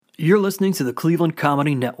You're listening to the Cleveland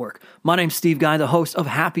Comedy Network. My name's Steve Guy, the host of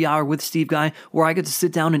Happy Hour with Steve Guy, where I get to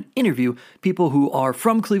sit down and interview people who are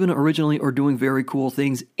from Cleveland originally or doing very cool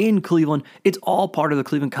things in Cleveland. It's all part of the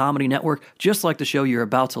Cleveland Comedy Network, just like the show you're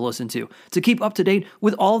about to listen to. To keep up to date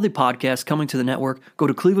with all the podcasts coming to the network, go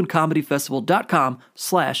to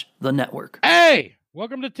clevelandcomedyfestival.com/the network. Hey,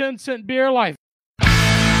 welcome to 10 Cent Beer Life.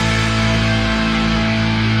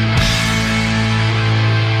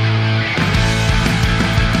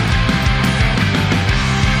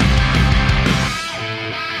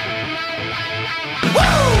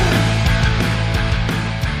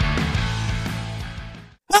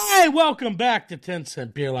 Hey, welcome back to 10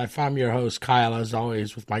 Cent Beer Life. I'm your host, Kyle, as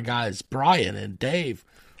always, with my guys, Brian and Dave.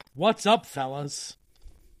 What's up, fellas?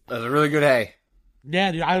 That was a really good hay.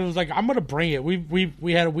 Yeah, dude, I was like, I'm going to bring it.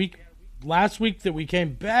 We had a week last week that we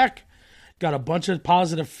came back, got a bunch of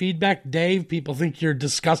positive feedback. Dave, people think you're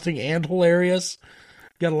disgusting and hilarious.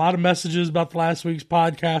 Got a lot of messages about the last week's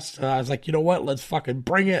podcast. I was like, you know what? Let's fucking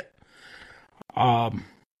bring it. Let's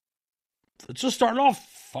just start off.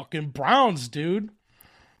 Fucking Browns, dude.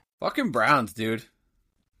 Fucking Browns, dude.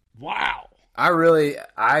 Wow.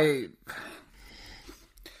 I've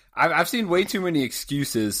seen way too many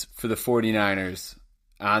excuses for the 49ers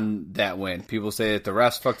on that win. People say that the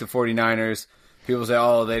refs fucked the 49ers. People say,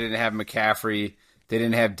 oh, they didn't have McCaffrey. They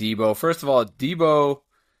didn't have Debo. First of all, Debo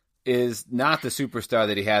is not the superstar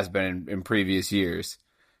that he has been in previous years.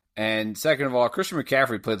 And second of all, Christian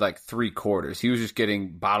McCaffrey played like 3 quarters. He was just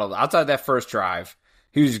getting bottled. Outside that first drive,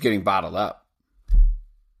 he was just getting bottled up.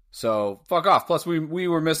 So, fuck off. Plus, we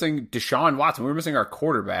were missing Deshaun Watson. We were missing our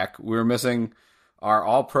quarterback. We were missing our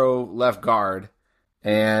all-pro left guard.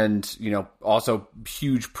 And, also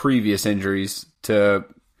huge previous injuries to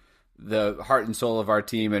the heart and soul of our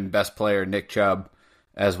team and best player, Nick Chubb,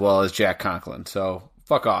 as well as Jack Conklin. So,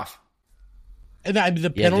 fuck off. And the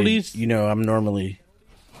penalties? Dude, I'm normally...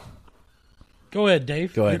 Go ahead,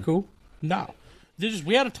 Dave. Go ahead. You're cool. No.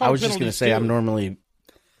 We had to talk I was just going to say, I'm normally...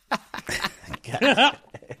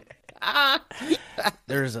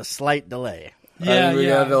 There's a slight delay. Yeah, we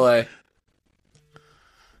got a delay.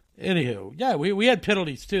 Anywho, yeah, we had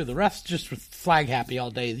penalties too. The refs just were flag happy all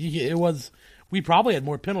day. We probably had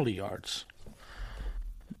more penalty yards.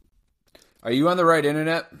 Are you on the right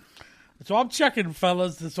internet? That's what I'm checking,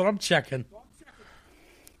 fellas. That's what I'm checking.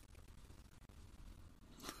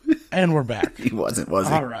 And we're back. He wasn't, was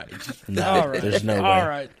he? All right. No, all right. There's no way. All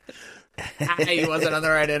right. He wasn't on the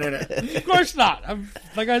right internet. Of course not.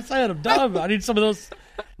 Like I said, I'm dumb. I need some of those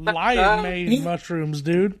lion-made mushrooms,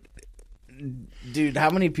 dude. Dude,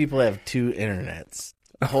 how many people have 2 internets?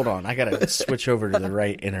 Hold on, I gotta switch over to the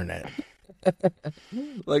right internet.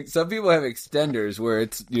 Like, some people have extenders where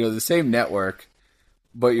it's, the same network,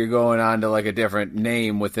 but you're going on to, like, a different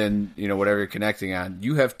name within, whatever you're connecting on.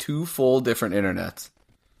 You have 2 full different internets.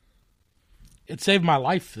 It saved my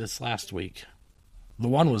life this last week. The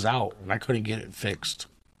one was out, and I couldn't get it fixed.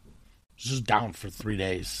 It was just down for 3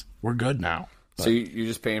 days. We're good now. So you're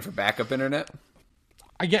just paying for backup internet?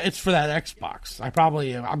 I get it's for that Xbox.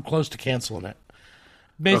 I'm close to canceling it.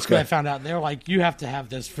 Basically, okay. I found out they're like, you have to have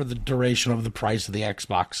this for the duration of the price of the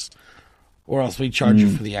Xbox, or else we charge you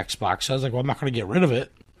for the Xbox. So I was like, well, I'm not going to get rid of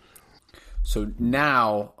it. So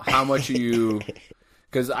now, how much are you?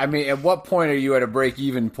 Because at what point are you at a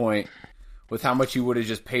break-even point with how much you would have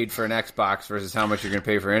just paid for an Xbox versus how much you're going to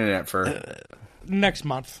pay for internet for? Next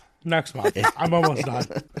month. I'm almost done.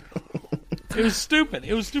 It was stupid.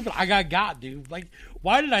 I got, dude. Like,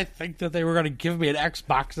 why did I think that they were going to give me an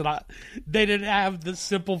Xbox and they didn't have the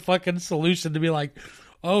simple fucking solution to be like,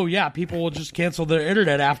 oh, yeah, people will just cancel their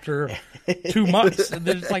internet after 2 months. And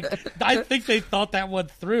then it's like, I think they thought that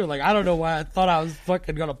went through. Like, I don't know why I thought I was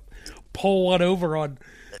fucking going to pull one over on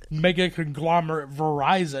mega conglomerate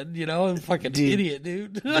Verizon, fucking idiot,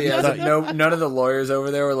 dude. Yeah, none of the lawyers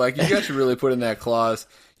over there were like, you guys should really put in that clause.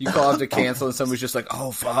 You call up to cancel and somebody's just like,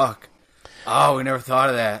 oh, fuck. Oh, we never thought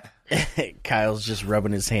of that. Kyle's just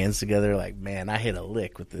rubbing his hands together like, man, I hit a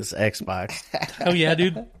lick with this Xbox. Oh, yeah,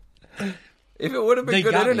 dude. If it would have been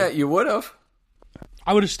good internet, you would have.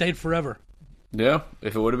 I would have stayed forever. Yeah,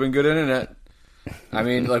 if it would have been good internet.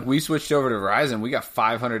 We switched over to Verizon. We got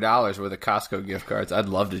 $500 worth of Costco gift cards. I'd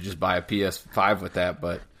love to just buy a PS5 with that,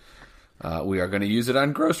 but we are going to use it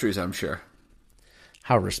on groceries, I'm sure.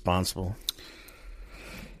 How responsible.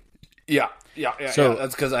 Yeah. So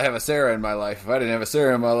that's because I have a Sarah in my life. If I didn't have a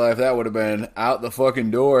Sarah in my life, that would have been out the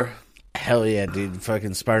fucking door. Hell yeah, dude.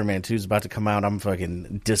 Fucking Spider-Man 2 is about to come out. I'm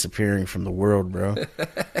fucking disappearing from the world, bro.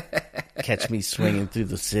 Catch me swinging through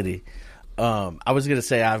the city. I was gonna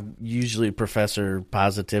say I usually professor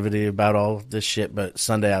positivity about all this shit, but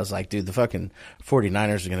Sunday I was like, dude, the fucking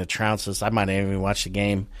 49ers are gonna trounce us. I might not even watch the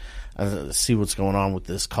game, see what's going on with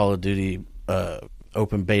this Call of Duty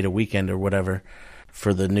open beta weekend or whatever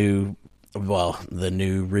for the new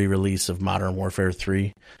re-release of Modern Warfare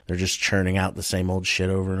 3. They're just churning out the same old shit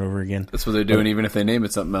over and over again. That's what they're doing, even if they name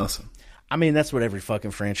it something else. I mean, that's what every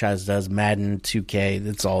fucking franchise does. Madden, 2K,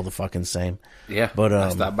 it's all the fucking same. Yeah, but I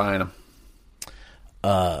stopped buying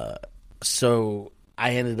them. So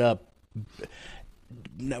I ended up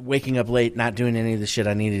waking up late, not doing any of the shit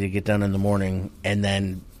I needed to get done in the morning, and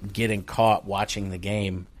then getting caught watching the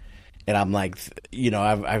game. And I'm like,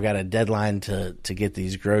 I've got a deadline to get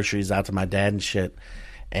these groceries out to my dad and shit.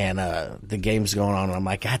 And the game's going on. And I'm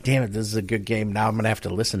like, God damn it, this is a good game. Now I'm going to have to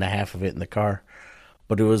listen to half of it in the car.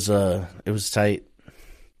 But it was tight.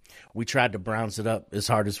 We tried to Browns it up as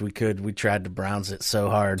hard as we could. We tried to Browns it so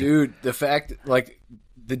hard. Dude, the fact,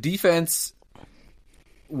 the defense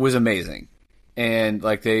was amazing. And,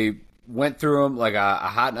 they went through them like a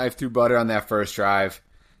hot knife through butter on that first drive.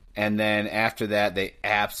 And then after that, they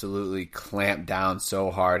absolutely clamped down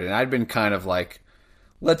so hard. And I'd been kind of like,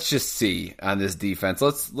 let's just see on this defense.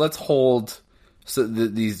 Let's hold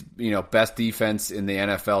these best defense in the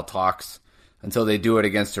NFL talks until they do it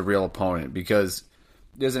against a real opponent, because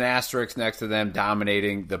there's an asterisk next to them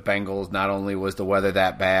dominating the Bengals. Not only was the weather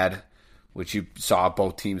that bad, which you saw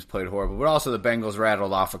both teams played horrible, but also the Bengals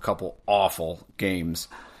rattled off a couple awful games,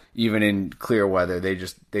 even in clear weather.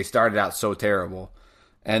 They started out so terrible.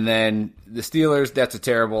 And then the Steelers, that's a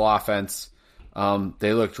terrible offense.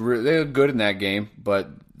 They looked good in that game,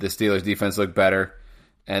 but the Steelers defense looked better.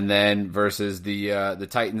 And then versus the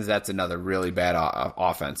Titans, that's another really bad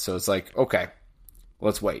offense. So it's like, okay,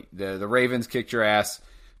 let's wait. The Ravens kicked your ass.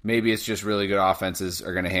 Maybe it's just really good offenses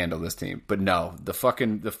are going to handle this team. But no, the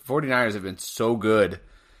 49ers have been so good,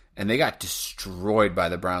 and they got destroyed by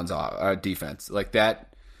the Browns defense. Like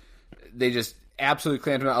that, they just absolutely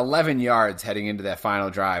clamped them out 11 yards heading into that final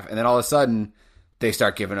drive. And then all of a sudden, they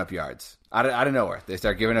start giving up yards. Out of nowhere, they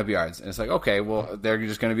start giving up yards. And it's like, okay, well, they're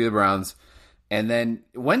just going to be the Browns. And then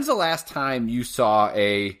when's the last time you saw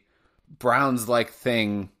a Browns-like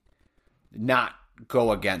thing not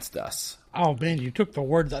go against us? Oh, man, you took the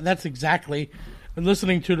words. That's exactly. And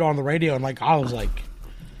listening to it on the radio, and I was like,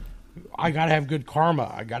 I got to have good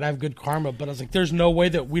karma. But I was like, there's no way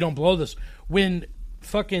that we don't blow this. When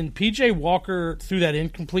fucking PJ Walker threw that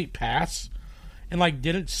incomplete pass and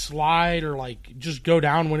didn't slide or just go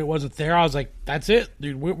down when it wasn't there, I was like, that's it,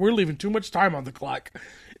 dude. We're leaving too much time on the clock.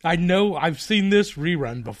 I know I've seen this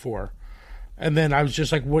rerun before. And then I was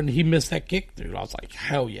just like, when he missed that kick, dude, I was like,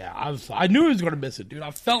 hell yeah. I knew he was going to miss it, dude. I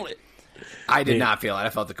felt it. I did not feel it. I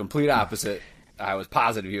felt the complete opposite. I was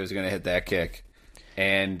positive he was going to hit that kick.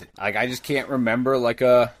 And I just can't remember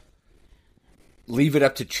a leave it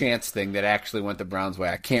up to chance thing that actually went the Browns' way.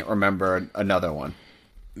 I can't remember another one.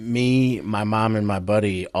 Me, my mom, and my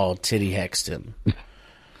buddy all titty hexed him.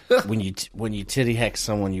 When you titty hex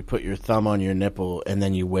someone, you put your thumb on your nipple and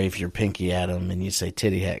then you wave your pinky at them and you say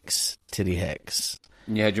titty hex, titty hex.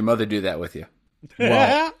 And you had your mother do that with you.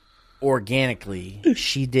 Well, organically,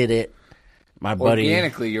 she did it. My buddy.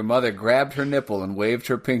 Organically, your mother grabbed her nipple and waved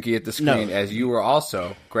her pinky at the screen as you were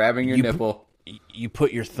also grabbing your nipple. You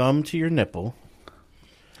put your thumb to your nipple.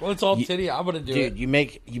 Well, it's all titty. I'm gonna do it. Dude, you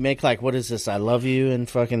make what is this? I love you in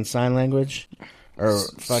fucking sign language, or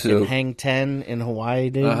fucking hang 10 in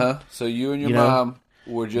Hawaii, dude. So you and your mom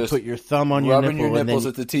were just put your thumb on your rubbing nipple your nipples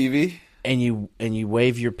at the TV, and you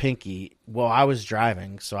wave your pinky. Well, I was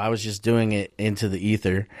driving, so I was just doing it into the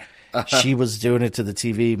ether. She was doing it to the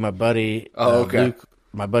TV. My buddy,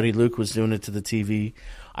 Luke was doing it to the TV.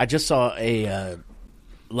 I just saw a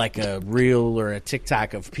reel or a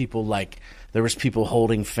TikTok of people there was people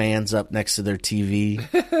holding fans up next to their TV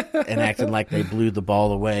and acting like they blew the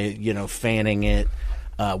ball away, fanning it.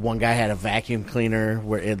 One guy had a vacuum cleaner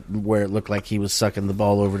where it looked like he was sucking the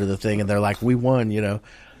ball over to the thing, and they're like, "We won,"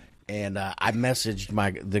 And I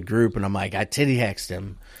messaged the group, and I'm like, I titty hexed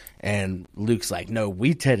him. And Luke's like, no,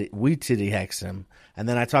 we titty hexed him. And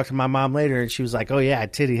then I talked to my mom later, and she was like, oh, yeah, I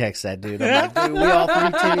titty hexed that dude. I'm like, dude, we all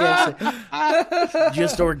three titty hexed him.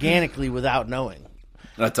 Just organically without knowing.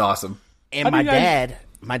 That's awesome. And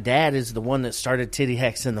my dad is the one that started titty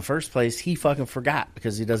hex in the first place. He fucking forgot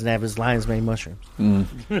because he doesn't have his lion's mane mushrooms.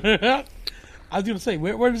 I was going to say,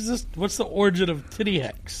 where is this? What's the origin of titty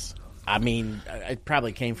hex? I mean, it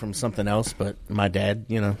probably came from something else, but my dad,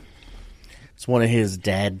 it's one of his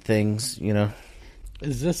dad things,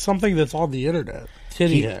 Is this something that's on the internet?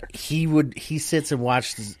 Titty hair. He sits and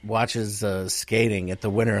watches skating at the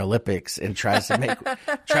Winter Olympics and tries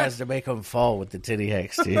to make them fall with the titty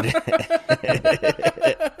hacks, dude.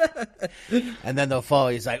 And then they'll fall.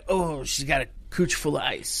 He's like, "Oh, she's got a cooch full of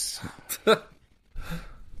ice."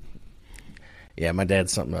 Yeah, my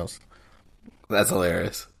dad's something else. That's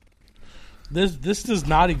hilarious. This does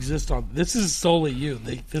not exist on. This is solely you.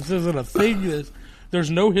 This isn't a thing. There's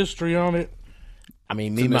no history on it. I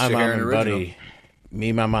mean, me, my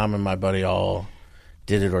mom, and my buddy all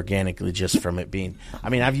did it organically just from it being. I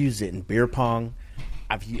mean, I've used it in beer pong.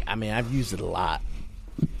 I've used it a lot.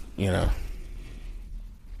 You know.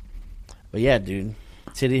 But yeah, dude,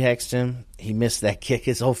 titty hexed him. He missed that kick.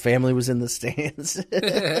 His whole family was in the stands.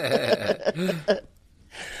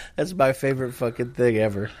 That's my favorite fucking thing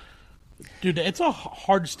ever. Dude, it's a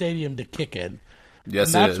hard stadium to kick in.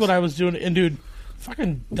 Yes, and that's what I was doing. And dude,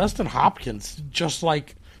 fucking Dustin Hopkins just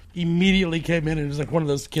like immediately came in and was like one of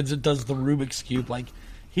those kids that does the Rubik's Cube. Like,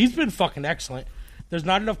 he's been fucking excellent. There's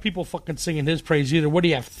not enough people fucking singing his praise either. What do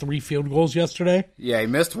you have, 3 field goals yesterday? Yeah, he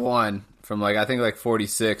missed one from I think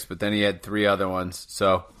 46, but then he had 3 other ones.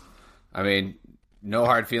 So, I mean, no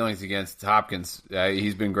hard feelings against Hopkins.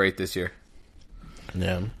 He's been great this year.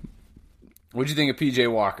 Yeah. What'd you think of P.J.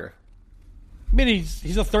 Walker? I mean,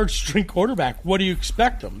 he's a third-string quarterback. What do you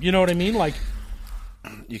expect him? You know what I mean? Like,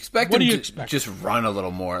 you expect him to just run a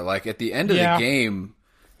little more. Like, at the end of the game,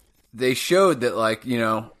 they showed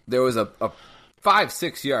that, there was a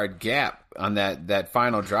 5-6 yard gap on that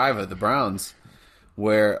final drive of the Browns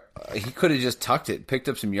where he could have just tucked it, picked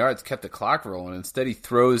up some yards, kept the clock rolling. Instead, he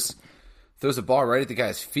throws the ball right at the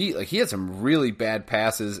guy's feet. Like, he had some really bad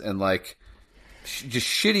passes and, just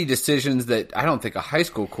shitty decisions that I don't think a high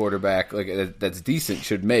school quarterback that's decent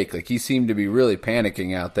should make. Like, he seemed to be really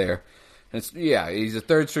panicking out there. And he's a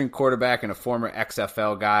third-string quarterback and a former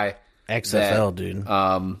XFL guy. XFL, dude.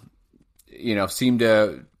 Seemed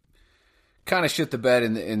to kind of shit the bed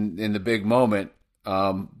in the big moment.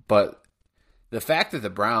 But the fact that the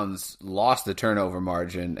Browns lost the turnover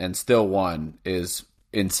margin and still won is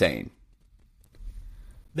insane.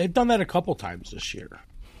 They've done that a couple times this year.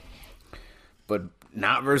 But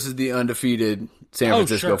not versus the undefeated San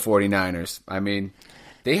Francisco 49ers. I mean,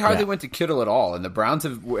 they hardly went to Kittle at all, and the Browns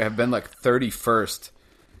have been 31st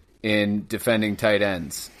in defending tight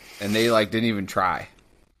ends, and they didn't even try.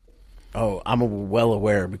 Oh, I'm well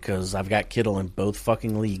aware because I've got Kittle in both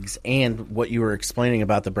fucking leagues, and what you were explaining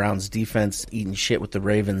about the Browns defense eating shit with the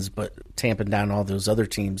Ravens but tamping down all those other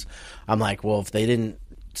teams. I'm like, well, if they didn't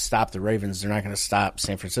stop the Ravens, they're not going to stop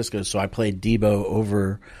San Francisco. So I played Debo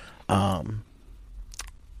over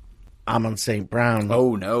Amon St. Brown.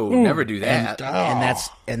 Oh no, never do that.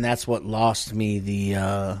 And that's what lost me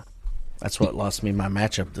my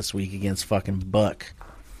matchup this week against fucking Buck.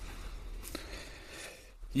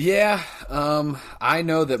 Yeah, I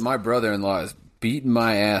know that my brother-in-law is beating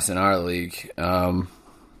my ass in our league.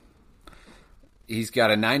 He's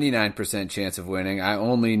got a 99% chance of winning. I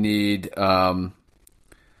only need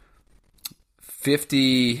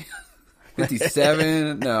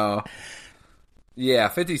 57. No. Yeah,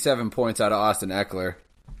 57 points out of Austin Eckler.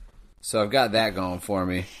 So I've got that going for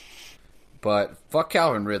me. But fuck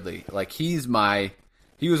Calvin Ridley. He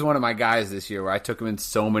was one of my guys this year where I took him in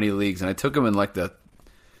so many leagues, and I took him in the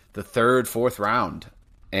 3rd, 4th round,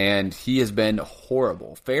 and he has been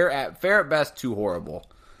horrible. Fair at best, too horrible.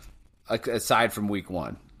 Aside from week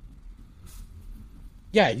 1.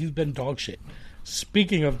 Yeah, he's been dog shit.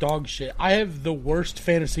 Speaking of dog shit, I have the worst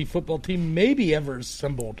fantasy football team maybe ever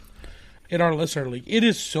assembled in our listener league. It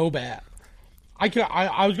is so bad.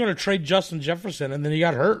 I was going to trade Justin Jefferson, and then he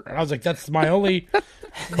got hurt, and I was like, "That's my only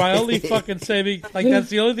fucking saving. That's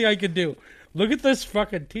the only thing I could do." Look at this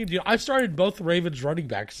fucking team, dude. I started both Ravens running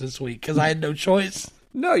backs this week because I had no choice.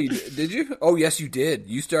 No, did you? Oh, yes, you did.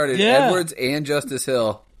 You started Edwards and Justice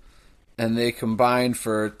Hill, and they combined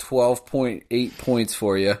for 12.8 points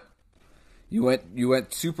for you. You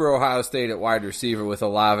went super Ohio State at wide receiver with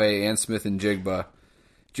Olave and Smith and Jigba.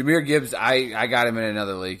 Jahmyr Gibbs, I got him in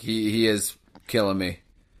another league. He is killing me.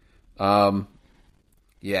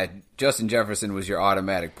 Justin Jefferson was your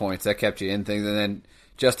automatic points. That kept you in things. And then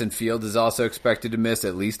Justin Fields is also expected to miss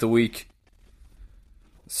at least a week.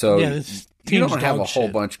 So you don't have a whole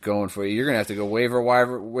bunch going for you. You're going to have to go waiver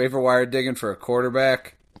wire digging for a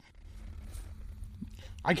quarterback.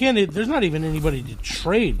 I can't. There's not even anybody to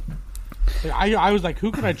trade. I was like,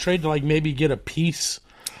 who can I trade to maybe get a piece?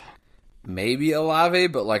 Maybe Olave,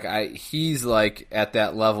 but he's at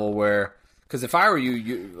that level where, because if I were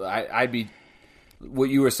I'd be what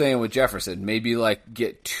you were saying with Jefferson. Maybe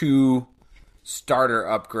get 2 starter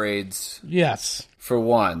upgrades. Yes. for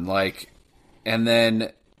one. Like, and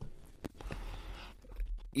then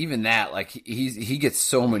even that, like, he gets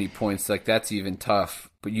so many points. Like, that's even tough.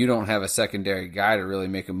 But you don't have a secondary guy to really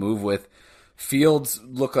make a move with. Fields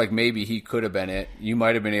looked like maybe he could have been it. You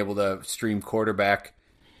might have been able to stream quarterback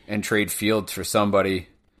and trade Fields for somebody,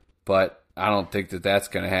 but I don't think that that's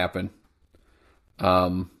going to happen.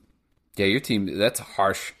 Yeah, your team, that's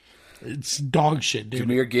harsh. It's dog shit, dude.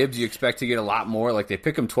 Jahmyr Gibbs, you expect to get a lot more. Like, they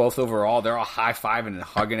pick him 12th overall. They're all high-fiving and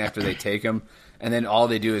hugging after they take him. And then all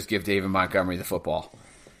they do is give David Montgomery the football.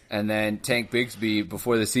 And then Tank Bigsby,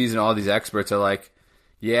 before the season, all these experts are like,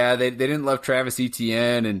 yeah, they didn't love Travis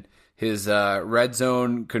Etienne and his red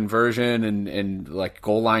zone conversion and like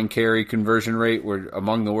goal line carry conversion rate were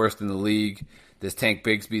among the worst in the league. This Tank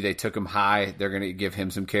Bigsby, they took him high. They're going to give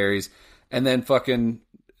him some carries. And then fucking,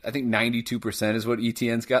 I think 92% is what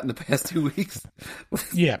Etienne's got in the past 2 weeks.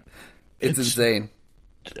 Yeah. It's insane.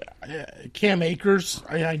 Cam Akers,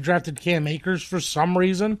 I drafted Cam Akers for some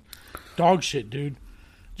reason. Dog shit, dude.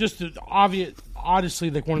 Just honestly,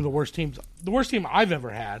 like one of the worst teams. The worst team I've ever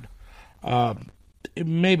had. It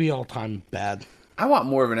may be all-time bad. I want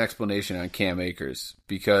more of an explanation on Cam Akers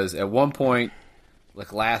because at one point,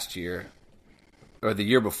 like last year or the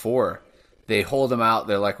year before, they hold him out.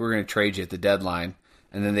 They're like, we're going to trade you at the deadline.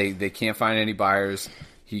 And then they can't find any buyers.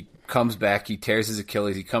 He comes back. He tears his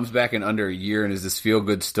Achilles. He comes back in under a year and is this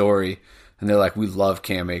feel-good story. And they're like, we love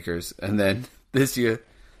Cam Akers. And then this year,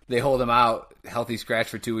 they hold him out, healthy scratch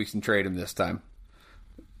for 2 weeks, and trade him this time.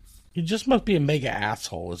 He just must be a mega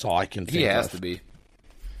asshole is all I can think of. He has to be.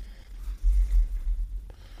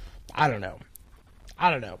 I don't know.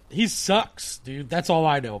 He sucks, dude. That's all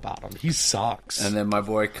I know about him. He sucks. And then my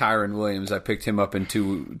boy Kyron Williams, I picked him up in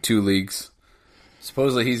two leagues.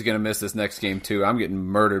 Supposedly he's going to miss this next game too. I'm getting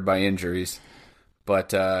murdered by injuries.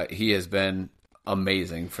 But he has been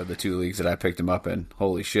amazing for the 2 leagues that I picked him up in.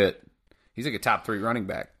 Holy shit. He's like a top 3 running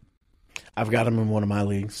back. I've got him in one of my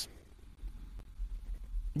leagues.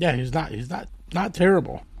 Yeah, he's not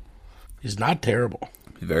terrible. He's not terrible.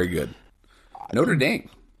 He's very good. Notre Dame,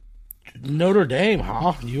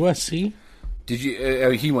 huh? USC? Did you?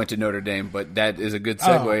 He went to Notre Dame, but that is a good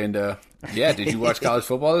segue into. Yeah, did you watch college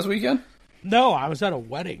football this weekend? No, I was at a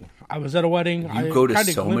wedding. You go to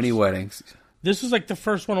so many weddings. This was like the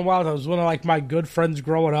first one in a while. That was one of like my good friends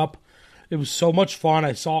growing up. It was so much fun.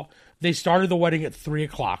 They started the wedding at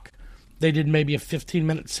 3:00. They did maybe a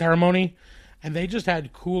 15-minute ceremony, and they just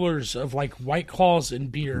had coolers of like White Claws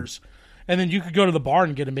and beers. And then you could go to the bar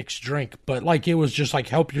and get a mixed drink. But like it was just like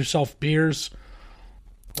help yourself beers.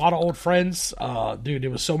 A lot of old friends. Dude,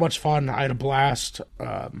 it was so much fun. I had a blast.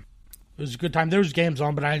 It was a good time. There was games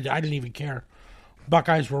on, but I didn't even care.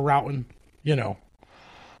 Buckeyes were routing,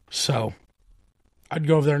 So I'd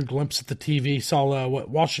go over there and glimpse at the TV. Saw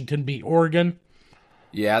Washington beat Oregon.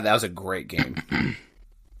 Yeah, that was a great game.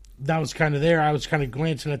 That was kind of there. I was kind of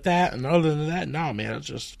glancing at that, and other than that, no, man, it's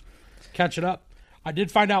just catching up. I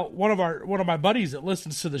did find out one of my buddies that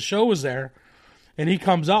listens to the show was there, and he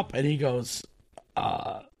comes up and he goes,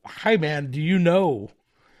 "Hi, man, do you know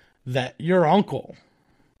that your uncle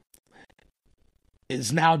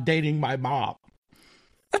is now dating my mom?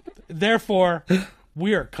 Therefore,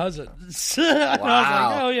 we are cousins." Wow. I was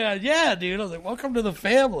like, "Oh yeah, dude." I was like, "Welcome to the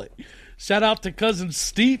family." Shout out to cousin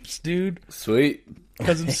Steeps, dude. Sweet.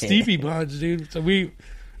 Cousin Stevie Buns, dude. So we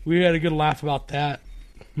had a good laugh about that.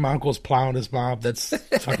 My uncle's plowing his mom. That's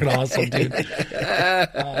fucking awesome, dude.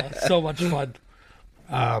 So much fun.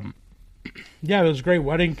 Yeah, it was a great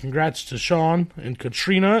wedding. Congrats to Sean and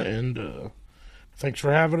Katrina, and thanks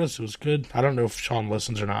for having us. It was good. I don't know if Sean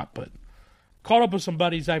listens or not, but caught up with some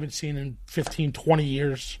buddies I haven't seen in 15, 20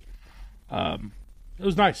 years. It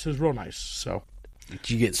was nice. It was real nice. So, did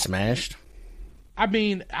you get smashed? I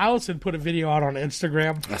mean, Allison put a video out on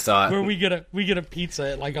Instagram. I saw it. Where we get a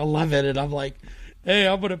pizza at like 11, and I'm like, "Hey,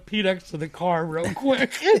 I'm gonna pee next to the car real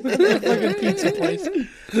quick." It's like a pizza place.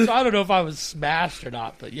 So I don't know if I was smashed or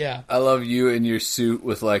not, but yeah. I love you in your suit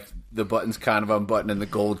with like the buttons kind of unbuttoned and the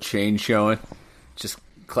gold chain showing. Just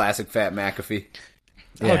classic Fat McAfee.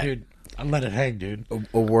 Yeah. Oh, dude, I let it hang, dude.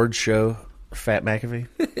 Award show, Fat McAfee.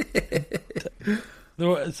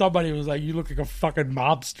 Somebody was like, "You look like a fucking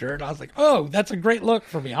mobster," and I was like, "Oh, that's a great look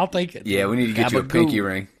for me. I'll take it." Yeah, we need to get you a pinky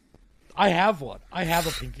ring. I have one. I have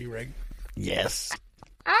a pinky ring. Yes.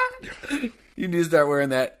 You need to start wearing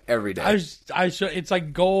that every day. It's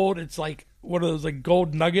like gold. It's like one of those like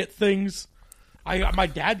gold nugget things. My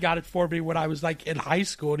dad got it for me when I was like in high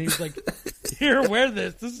school, and he was like, "Here, wear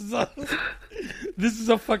this. This is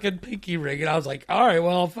a fucking pinky ring." And I was like, "All right,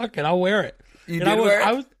 well, fuck it, I'll wear it." You did wear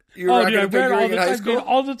it? I'd wear it all the time, dude.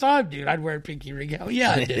 All the time, dude. I'd wear a pinky ring. Hell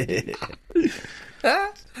yeah, I did.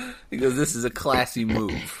 He goes, this is a classy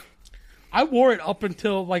move. I wore it up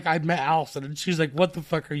until like I met Allison, and she's like, "What the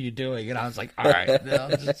fuck are you doing?" And I was like, "All right, no,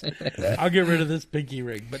 I'll get rid of this pinky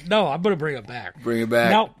ring." But no, I'm gonna bring it back. Bring it back.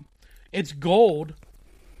 Now it's gold,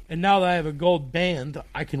 and now that I have a gold band,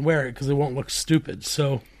 I can wear it because it won't look stupid.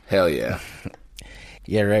 So hell yeah,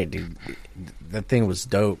 yeah, right, dude. That thing was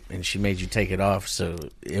dope, and she made you take it off so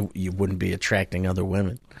you wouldn't be attracting other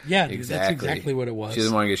women. Yeah, dude, that's exactly what it was. She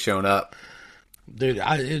doesn't want to get shown up. Dude,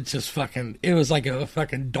 it's just fucking. It was like a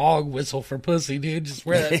fucking dog whistle for pussy, dude. Just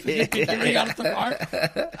wear that pinky ring out the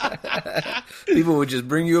car. People would just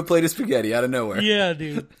bring you a plate of spaghetti out of nowhere. Yeah,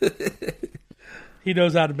 dude. He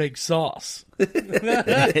knows how to make sauce.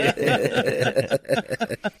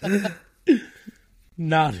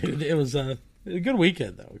 Nah, dude. It was a good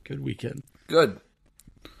weekend, though. A good weekend. Good.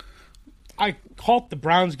 I caught the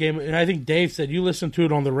Browns game, and I think Dave said you listened to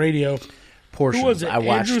it on the radio. Portions. Who was it? I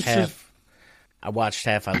watched Andrews half. I watched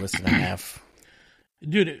half. I listened to half.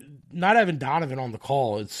 Dude, not having Donovan on the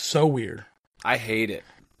call, it's so weird. I hate it.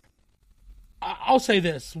 I'll say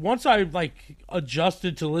this. Once I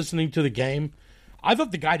adjusted to listening to the game, I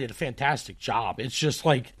thought the guy did a fantastic job. It's just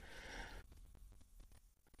like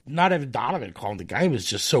not having Donovan calling the game is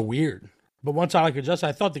just so weird. But once I adjusted,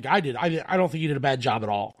 I thought the guy did. I don't think he did a bad job at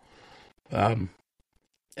all. And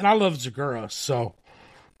I love Zagura, so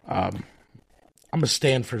I'm a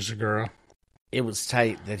stand for Zagura. It was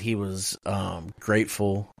tight that he was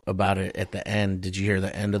grateful about it at the end. Did you hear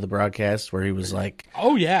the end of the broadcast where he was like,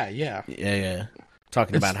 "Oh yeah,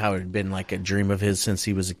 talking about how it had been like a dream of his since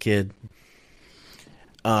he was a kid."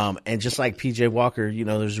 And just like PJ Walker,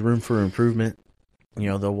 there's room for improvement.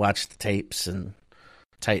 They'll watch the tapes and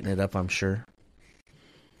tighten it up, I'm sure.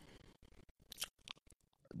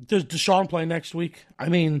 Does Deshaun play next week? I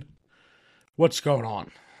mean, what's going on?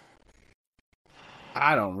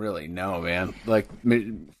 I don't really know, man. Like,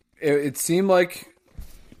 it seemed like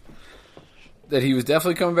that he was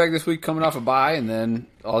definitely coming back this week, coming off a bye, and then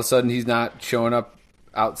all of a sudden he's not showing up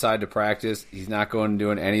outside to practice. He's not going and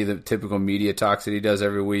doing any of the typical media talks that he does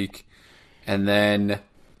every week. And then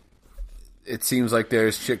it seems like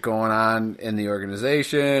there's shit going on in the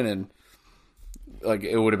organization, and like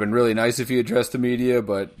it would have been really nice if he addressed the media,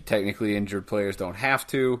 but technically injured players don't have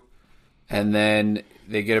to. And then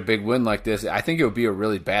they get a big win like this. I think it would be a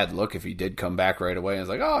really bad look if he did come back right away and was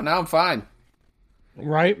like, "Oh, now I'm fine."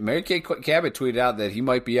 Right. Mary Kay Cabot tweeted out that he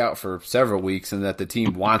might be out for several weeks and that the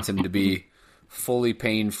team wants him to be fully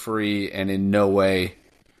pain-free and in no way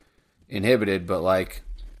inhibited. But, like,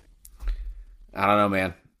 I don't know,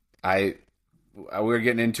 man. We were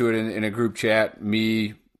getting into it in a group chat,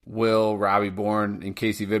 me, Will, Robbie Bourne, and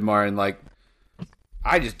Casey Vidmar, and, like,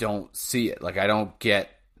 I just don't see it. Like, I don't get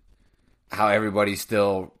how everybody's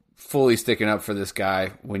still fully sticking up for this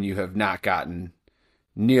guy when you have not gotten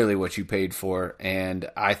nearly what you paid for. And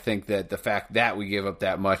I think that the fact that we give up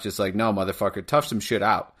that much, it's like, no, motherfucker, tough some shit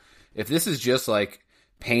out. If this is just like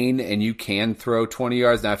pain and you can throw 20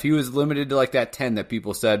 yards. Now, if he was limited to like that 10 that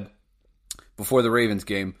people said before the Ravens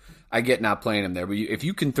game, I get not playing him there. But if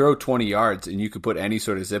you can throw 20 yards and you could put any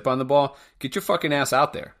sort of zip on the ball, get your fucking ass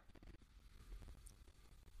out there.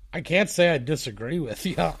 I can't say I disagree with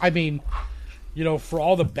you. I mean, for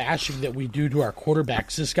all the bashing that we do to our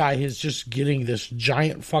quarterbacks, this guy is just getting this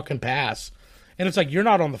giant fucking pass. And it's like, you're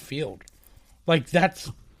not on the field. Like,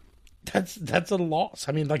 that's a loss.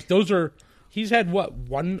 I mean, like, he's had, what,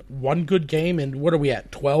 one good game, and what are we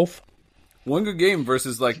at, 12? One good game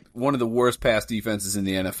versus, like, one of the worst pass defenses in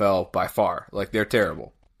the NFL by far. Like, they're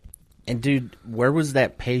terrible. And, dude, where was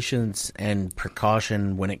that patience and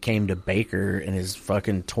precaution when it came to Baker and his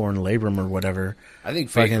fucking torn labrum or whatever? I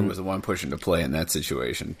think Baker was the one pushing to play in that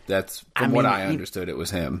situation. What I understood, it was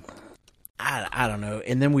him. I don't know.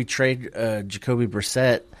 And then we trade Jacoby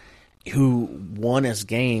Brissett, who won us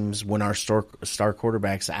games when our star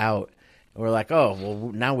quarterback's out. And we're like, oh,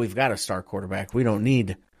 well, now we've got a star quarterback. We don't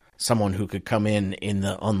need someone who could come in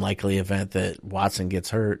the unlikely event that Watson gets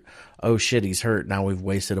hurt. Oh, shit, he's hurt. Now we've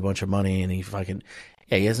wasted a bunch of money, and he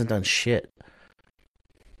hasn't done shit.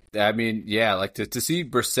 I mean, yeah, like to see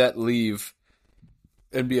Brissett leave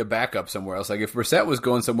and be a backup somewhere else. Like, if Brissett was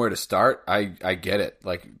going somewhere to start, I get it.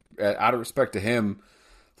 Like, out of respect to him,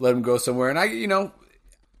 let him go somewhere. And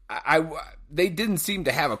they didn't seem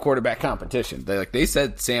to have a quarterback competition. They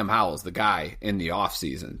said Sam Howell's the guy in the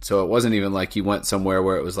offseason. So it wasn't even like he went somewhere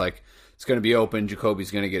where it was like, it's going to be open, Jacoby's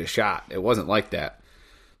going to get a shot. It wasn't like that.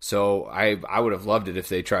 So I would have loved it if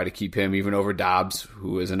they try to keep him even over Dobbs,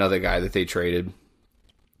 who is another guy that they traded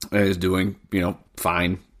and is doing,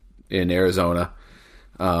 fine in Arizona.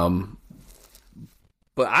 But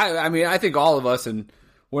I mean, I think all of us, and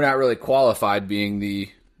we're not really qualified being the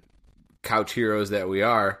couch heroes that we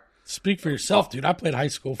are. Speak for yourself, dude. I played high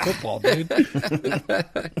school football, dude.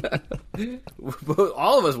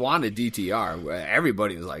 All of us wanted DTR.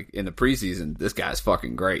 Everybody was like, in the preseason, this guy's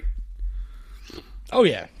fucking great. Oh,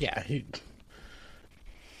 yeah. Yeah. He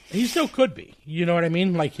still could be. You know what I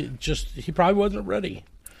mean? Like, he probably wasn't ready.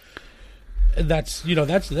 And that's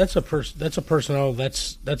personnel.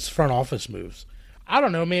 That's front office moves. I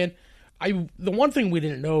don't know, man. The one thing we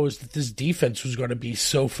didn't know is that this defense was going to be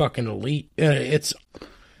so fucking elite.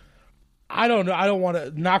 I don't know. I don't want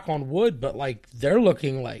to knock on wood, but like they're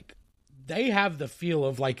looking like they have the feel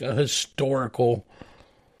of like a historical,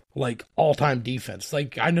 like all-time defense.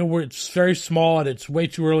 Like I know it's very small and it's way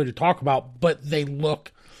too early to talk about, but they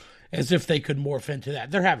look as if they could morph into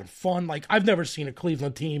that. They're having fun. Like I've never seen a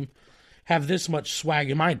Cleveland team have this much swag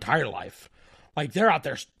in my entire life. Like they're out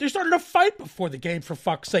there, they're starting to fight before the game for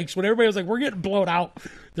fuck's sakes. When everybody was like, "We're getting blown out,"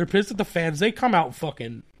 they're pissed at the fans. They come out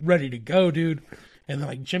fucking ready to go, dude. And then,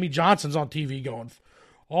 like, Jimmy Johnson's on TV going,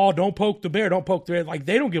 "Oh, don't poke the bear, don't poke the bear." Like,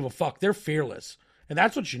 they don't give a fuck. They're fearless. And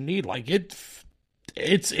that's what you need. Like,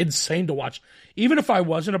 it's insane to watch. Even if I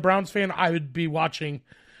wasn't a Browns fan, I would be watching,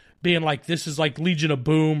 being like, this is like Legion of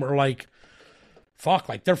Boom, or like, fuck,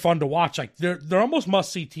 like, they're fun to watch. Like, they're almost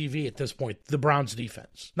must-see TV at this point, the Browns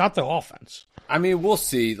defense, not the offense. I mean, we'll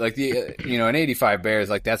see. Like, an 85 Bears,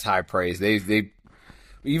 like, that's high praise. They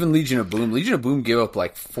even Legion of Boom gave up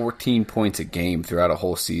like 14 points a game throughout a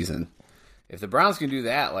whole season. If the Browns can do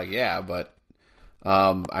that, like, yeah, but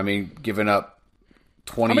I mean, giving up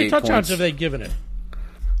 28 How many touchdowns points. have they given it?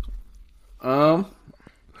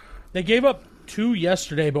 They gave up 2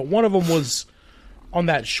 yesterday, but one of them was on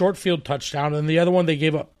that short field touchdown, and the other one they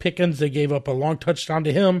gave up Pickens. They gave up a long touchdown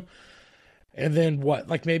to him. And then what?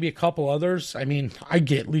 Like maybe a couple others. I mean, I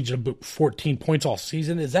get Legion of 14 points all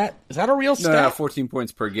season. Is that a real stat? No, 14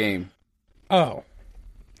 points per game. Oh,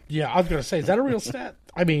 yeah. I was gonna say, is that a real stat?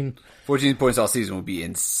 I mean, 14 points all season would be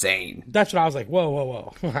insane. That's what I was like.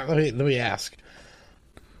 Whoa. let me ask.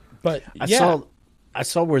 But I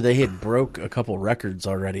saw where they had broke a couple records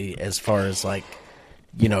already as far as like,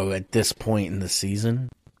 at this point in the season.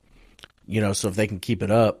 So if they can keep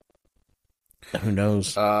it up. Who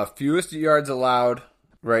knows? Fewest yards allowed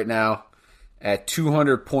right now at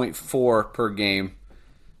 200.4 per game.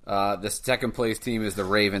 The second place team is the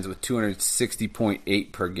Ravens with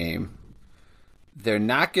 260.8 per game. They're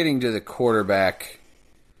not getting to the quarterback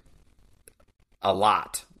a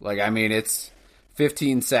lot. Like, I mean, it's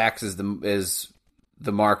 15 sacks is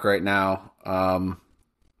the mark right now.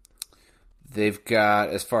 They've got,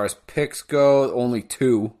 as far as picks go, only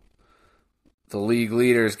 2. The league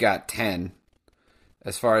leaders got 10.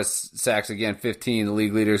 As far as sacks, again, 15. The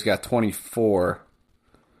league leaders got 24.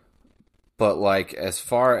 But, like, as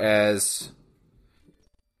far as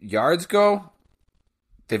yards go,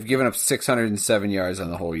 they've given up 607 yards on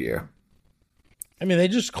the whole year. I mean, they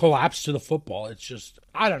just collapsed to the football. It's just,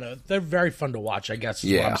 I don't know. They're very fun to watch, I guess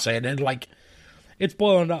is what I'm saying. And, like, it's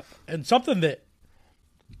blowing up. And something that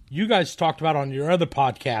you guys talked about on your other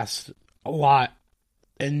podcast a lot,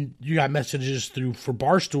 and you got messages through for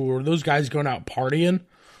Barstool, or those guys going out partying.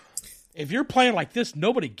 If you're playing like this,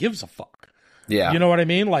 nobody gives a fuck. Yeah. You know what I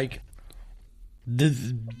mean? Like,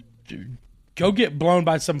 go get blown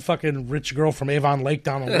by some fucking rich girl from Avon Lake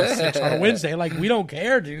down on West 6 on a Wednesday. Like, we don't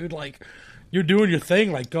care, dude. Like, you're doing your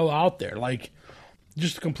thing. Like, go out there. Like,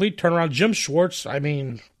 just a complete turnaround. Jim Schwartz, I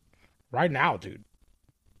mean, right now, dude.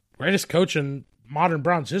 Greatest coach in modern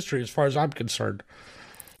Browns history as far as I'm concerned.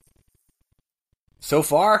 So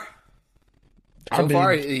far,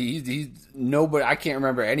 he's nobody. I can't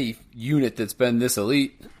remember any unit that's been this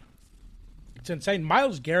elite. It's insane.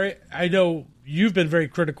 Myles Garrett, I know you've been very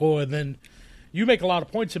critical, and then you make a lot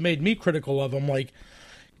of points that made me critical of him.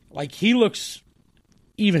 Like he looks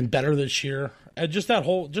even better this year, and just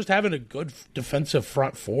having a good defensive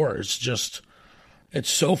front four is just,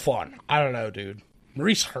 it's so fun. I don't know, dude.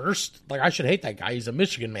 Maurice Hurst, like, I should hate that guy. He's a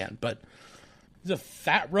Michigan man, but he's a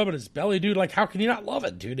fat rub in his belly, dude. Like, how can you not love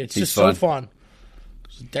it, dude? It's just so fun.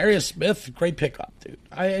 Darius Smith, great pickup, dude.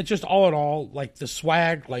 It's just all in all, like, the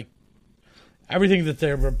swag, like, everything that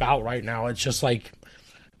they're about right now. It's just like,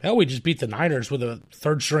 hell, we just beat the Niners with a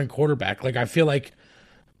third-string quarterback. Like, I feel like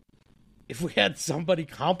if we had somebody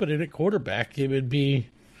competent at quarterback, it would be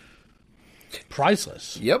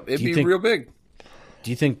priceless. Yep, it'd be real big. Do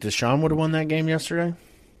you think Deshaun would have won that game yesterday?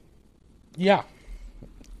 Yeah.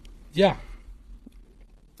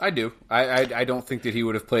 I do. I don't think that he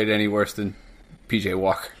would have played any worse than P.J.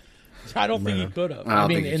 Walker. I don't think he could have. I don't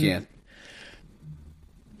think he can.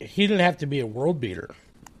 He didn't have to be a world beater,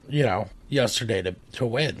 yesterday to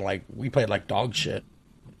win. Like, we played like dog shit.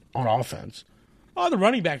 on offense. Oh, the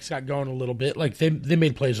running backs got going a little bit. Like, they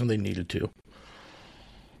made plays when they needed to.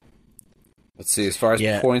 Let's see, as far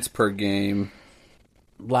as points per game.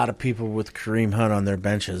 A lot of people with Kareem Hunt on their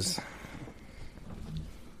benches.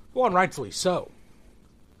 Well, and rightfully so.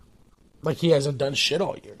 Like, he hasn't done shit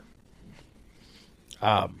all year.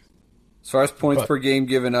 As far as points per game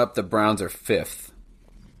given up, the Browns are 5th.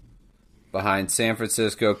 Behind San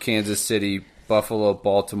Francisco, Kansas City, Buffalo,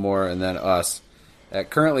 Baltimore, and then us. At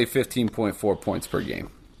currently 15.4 points per game.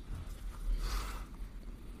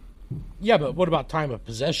 Yeah, but what about time of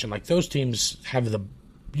possession? Like, those teams have the,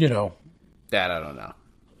 That I don't know.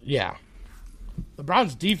 Yeah. The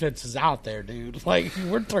Browns' defense is out there, dude. Like,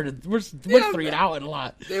 we're 3 and out in a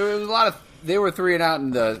lot. They were 3 and out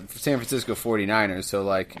in the San Francisco 49ers. So,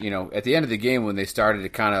 like, at the end of the game when they started to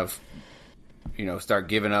kind of, start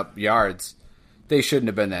giving up yards, they shouldn't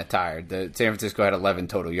have been that tired. San Francisco had 11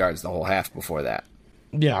 total yards the whole half before that.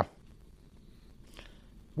 Yeah.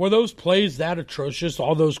 Were those plays that atrocious?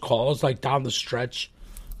 All those calls, like, down the stretch?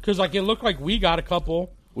 Because, like, it looked like we got a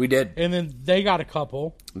couple. We did. And then they got a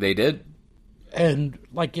couple. They did. And,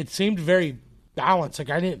 like, it seemed very balanced. Like,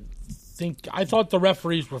 I thought the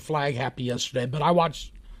referees were flag happy yesterday, but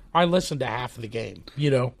I listened to half of the game,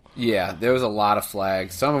 Yeah, there was a lot of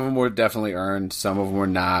flags. Some of them were definitely earned. Some of them were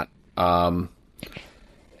not.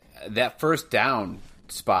 That first down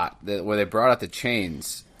spot where they brought out the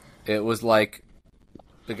chains, it was like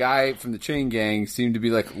the guy from the chain gang seemed to be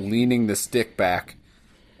like leaning the stick back,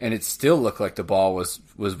 and it still looked like the ball was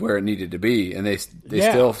where it needed to be, and they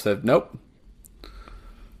still said nope.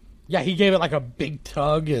 Yeah, he gave it like a big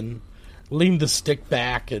tug and leaned the stick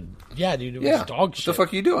back, and dude, it was dog shit. What the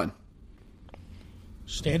fuck are you doing?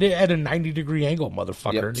 Stand it at a 90-degree angle,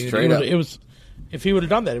 motherfucker. Yep, dude. Straight up. It was. If he would have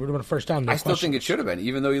done that, it would have been a first down. I still think it should have been,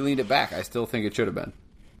 even though he leaned it back. I still think it should have been.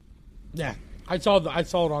 Yeah, I saw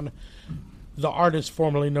it on the artist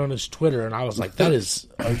formerly known as Twitter, and I was like, that is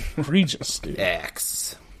egregious, dude.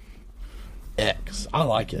 X. I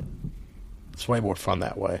like it. It's way more fun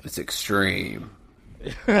that way. It's extreme.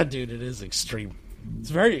 Dude, it is extreme. It's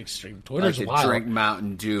very extreme. Twitter's like to wild. drink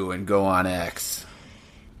Mountain Dew and go on X.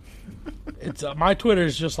 It's my Twitter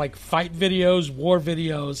is just like fight videos, war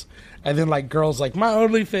videos, and then like girls like my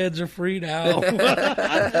OnlyFans are free now.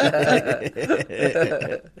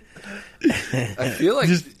 I feel like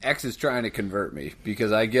X is trying to convert me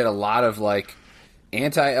because I get a lot of like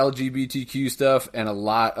anti-LGBTQ stuff and a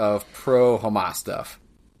lot of pro-Hamas stuff.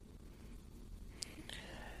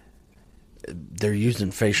 They're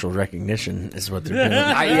using facial recognition is what they're doing.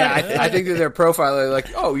 I think that their profile are like,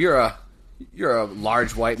 oh, you're a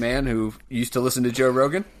large white man who used to listen to Joe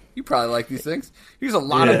Rogan. You probably like these things. Here's a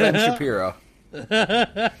lot of Ben Shapiro.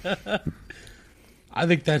 I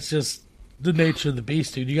think that's just the nature of the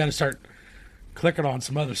beast, dude. You got to start clicking on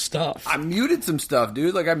some other stuff. I muted some stuff,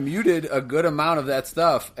 dude. Like, I muted a good amount of that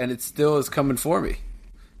stuff, and it still is coming for me.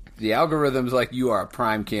 The algorithm's like, you are a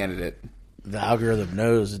prime candidate. The algorithm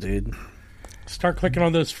knows, dude. Start clicking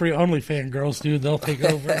on those free OnlyFans girls, dude. They'll take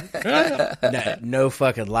over. No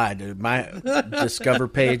fucking lie, dude. My Discover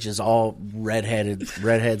page is all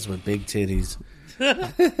redheads with big titties.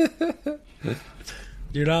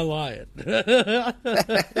 You're not lying.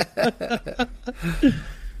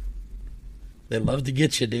 They love to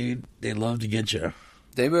get you, dude. They love to get you.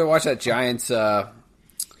 Did anybody watch that Giants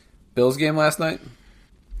Bills game last night?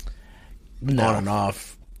 No. On and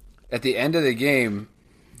off. At the end of the game,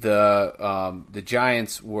 the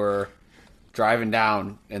Giants were driving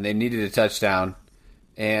down and they needed a touchdown,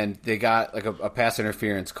 and they got like a pass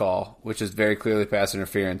interference call, which is very clearly pass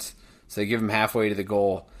interference. So they give them halfway to the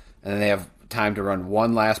goal, and then they have time to run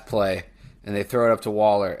one last play, and they throw it up to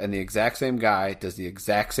Waller, and the exact same guy does the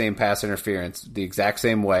exact same pass interference the exact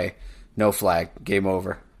same way. No flag. Game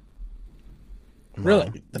over.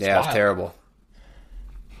 Really? That's wild. It's terrible.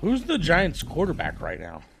 Who's the Giants quarterback right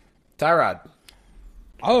now? Tyrod.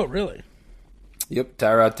 Oh, really? Yep,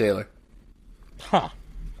 Tyrod Taylor. Huh.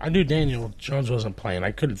 I knew Daniel Jones wasn't playing.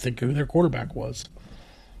 I couldn't think of who their quarterback was.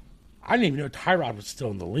 I didn't even know Tyrod was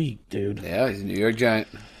still in the league, dude. Yeah, he's a New York Giant.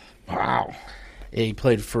 Wow. Yeah, he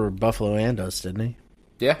played for Buffalo and us, didn't he?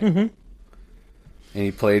 Yeah. Mm-hmm. And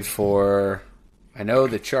he played for, I know,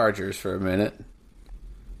 the Chargers for a minute.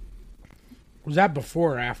 Was that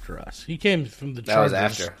before or after us? He came from the Chargers. That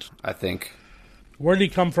was after, I think. Where did he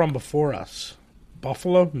come from before us?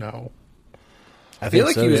 Buffalo? No. I feel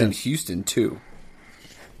like he was in Houston, too.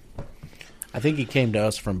 I think he came to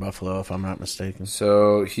us from Buffalo, if I'm not mistaken.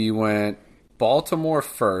 So he went Baltimore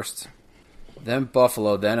first, then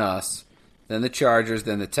Buffalo, then us, then the Chargers,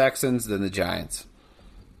 then the Texans, then the Giants.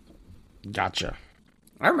 Gotcha.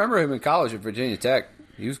 I remember him in college at Virginia Tech.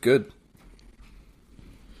 He was good.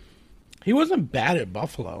 He wasn't bad at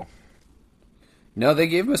Buffalo. No, they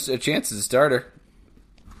gave him a chance as a starter.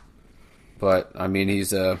 But, I mean,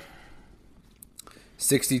 he's a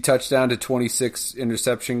 60 touchdown to 26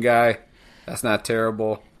 interception guy. That's not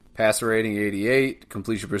terrible. Passer rating 88.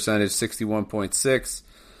 Completion percentage 61.6.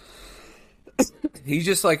 He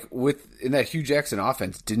just, like, in that Hugh Jackson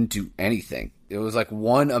offense, didn't do anything. It was like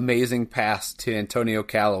one amazing pass to Antonio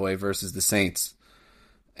Callaway versus the Saints.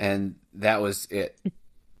 And that was it.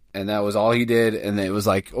 And that was all he did. And it was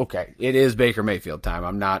like, okay, it is Baker Mayfield time.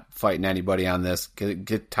 I'm not fighting anybody on this.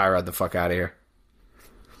 Get Tyrod the fuck out of here.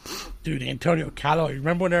 Dude, Antonio Callaway.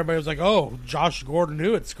 Remember when everybody was like, oh, Josh Gordon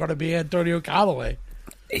knew it's going to be Antonio Callaway.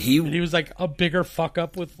 And he was like a bigger fuck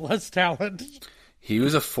up with less talent. He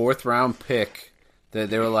was a 4th-round pick that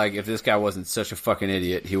they were like, if this guy wasn't such a fucking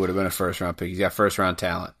idiot, he would have been a 1st-round pick. He's got 1st-round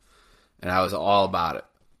talent. And I was all about it.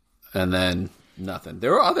 And then nothing.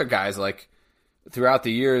 There were other guys like throughout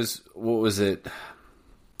the years, what was it?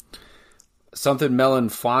 Something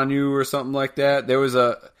Melanfanu or something like that. He was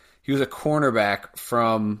a cornerback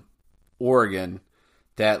from Oregon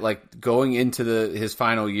that, like, going into his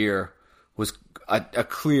final year was a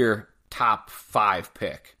clear top 5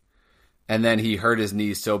 pick. And then he hurt his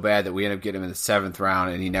knees so bad that we ended up getting him in the 7th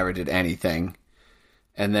round, and he never did anything.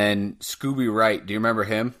 And then Scooby Wright, do you remember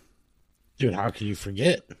him? Dude, how can you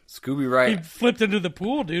forget? Scooby Wright. He flipped into the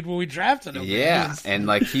pool, dude, when we drafted him. Yeah, and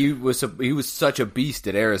like he was such a beast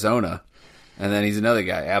at Arizona. And then he's another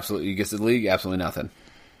guy. Absolutely, he gets to the league, absolutely nothing.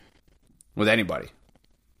 With anybody.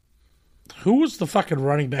 Who was the fucking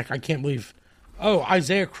running back? I can't believe. Oh,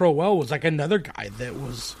 Isaiah Crowell was like another guy that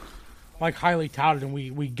was like highly touted, and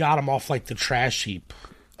we got him off like the trash heap.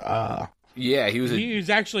 Yeah, he was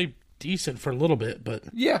actually decent for a little bit, but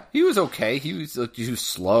yeah, he was okay. He was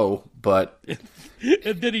slow, but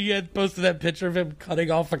and then he had posted that picture of him cutting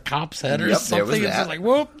off a cop's head or something. It's just like,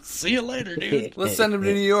 whoop, see you later, dude. Let's send him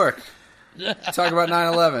to New York. Talk about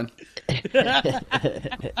 9/11.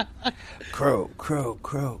 Crow.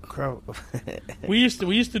 we used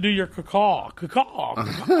to do your caw.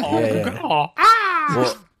 Yeah.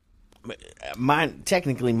 Well,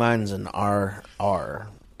 mine's an R.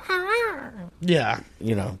 Yeah,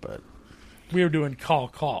 but we were doing caw.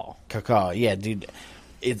 Caw, yeah, dude.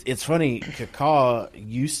 It's funny. Caw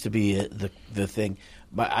used to be the thing,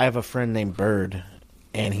 but I have a friend named Bird,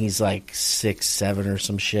 and he's like 6'7" or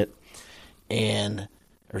some shit,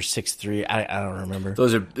 or 6'3". I don't remember.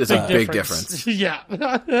 It's a big difference. Yeah.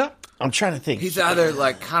 I'm trying to think. He's either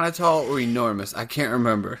like kind of tall or enormous. I can't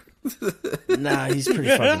remember. Nah, he's pretty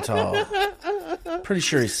fucking tall. Pretty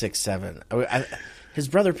sure he's 6'7". His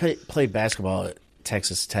brother played basketball at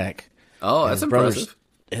Texas Tech. Oh, that's impressive.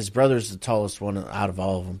 His brother's the tallest one out of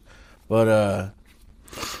all of them. But,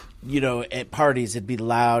 at parties, it'd be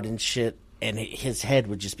loud and shit, and his head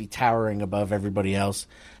would just be towering above everybody else.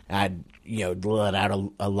 And I'd, let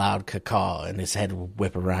out a loud caw, and his head would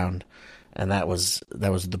whip around. And that was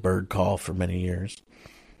the bird call for many years.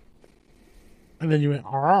 And then you went,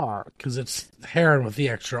 because it's heron with the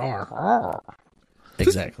extra R.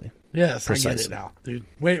 Exactly. Yes, Precisely. I get it now, dude.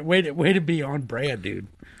 Way to be on brand, dude.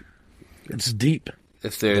 It's deep.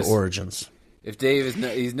 If there's the origins. If Dave is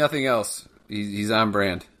he's nothing else, he's on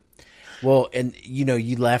brand. Well, and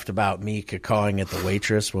you laughed about me cawing at the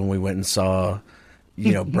waitress when we went and saw,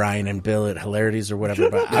 Brian and Bill at Hilarities or whatever.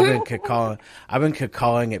 But I've been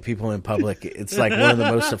cawing at people in public. It's like one of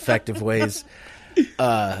the most effective ways.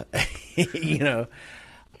 I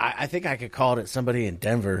think I could call it at somebody in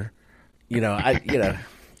Denver.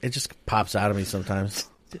 It just pops out of me sometimes.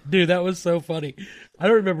 Dude, that was so funny. I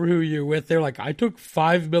don't remember who you were with. They're like, I took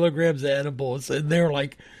 5 milligrams of edibles, and they were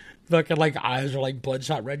like, fucking like eyes are like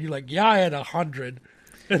bloodshot red. You're like, yeah, I had 100,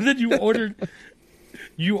 and then you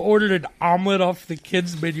ordered an omelet off the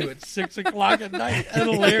kids menu at 6:00 at night at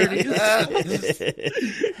Hilarities.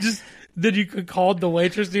 Then you could call the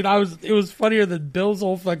waitress, dude. It was funnier than Bill's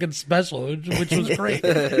whole fucking special, which was great.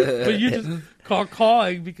 But you just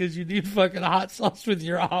calling because you need fucking hot sauce with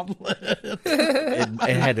your omelet. It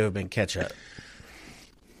had to have been ketchup.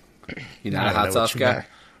 You're not a hot sauce guy?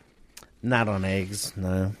 Not on eggs,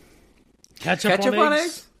 no. Ketchup on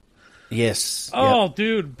eggs? Yes. Oh, yep.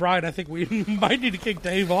 Dude, Brian, I think we might need to kick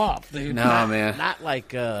Dave off, dude. No, man. Not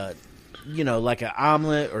like like an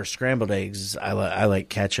omelet or scrambled eggs. I like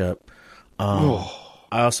ketchup. I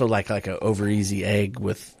also like an over easy egg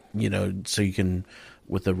with so you can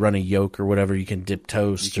with a runny yolk or whatever you can dip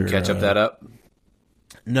toast. You can ketchup that up.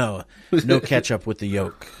 No ketchup with the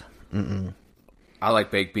yolk. Mm-mm. I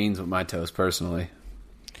like baked beans with my toast personally.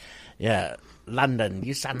 Yeah, London.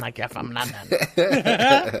 You sound like you're from London.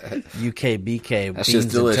 UKBK. That's just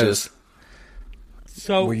delicious.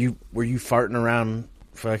 So were you farting around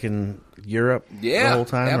fucking Europe the whole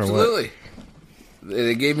time? Absolutely. Or what?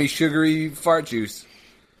 They gave me sugary fart juice,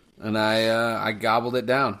 and I gobbled it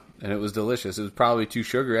down, and it was delicious. It was probably too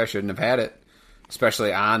sugary. I shouldn't have had it,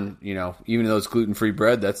 especially on, even though it's gluten-free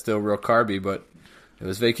bread, that's still real carby, but it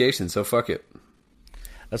was vacation, so fuck it.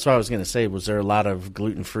 That's what I was going to say. Was there a lot of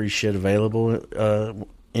gluten-free shit available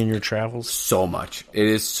in your travels? So much. It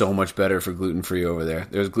is so much better for gluten-free over there.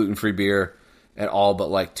 There's gluten-free beer at all but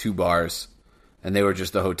like 2 bars, and they were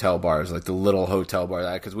just the hotel bars, like the little hotel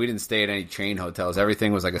bar. Because we didn't stay at any chain hotels.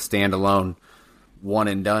 Everything was like a standalone,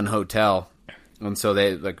 one-and-done hotel. And so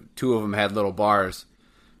they 2 of them had little bars,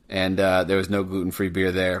 and there was no gluten-free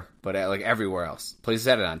beer there. But like everywhere else. Places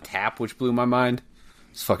had it on tap, which blew my mind.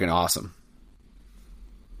 It's fucking awesome.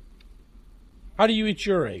 how do you eat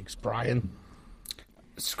your eggs, Brian?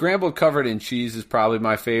 Scrambled covered in cheese is probably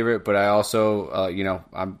my favorite, but I also,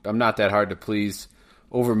 I'm not that hard to please.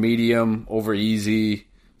 Over medium, over easy,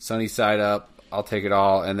 sunny side up, I'll take it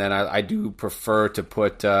all. And then I do prefer to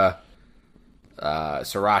put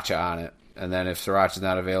sriracha on it. And then if sriracha's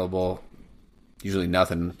not available, usually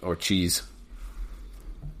nothing or cheese.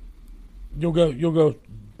 You'll go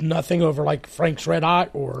nothing over like Frank's Red Hot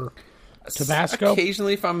or Tabasco?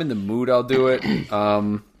 Occasionally, if I'm in the mood, I'll do it.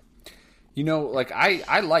 I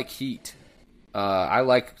like heat. I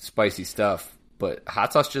like spicy stuff, but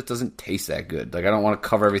hot sauce just doesn't taste that good. Like, I don't want to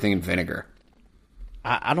cover everything in vinegar.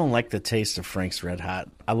 I don't like the taste of Frank's Red Hot.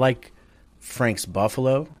 I like Frank's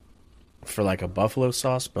Buffalo for like a buffalo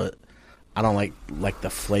sauce, but I don't like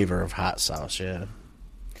the flavor of hot sauce, yeah.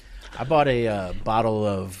 I bought a bottle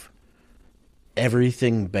of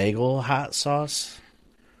Everything Bagel hot sauce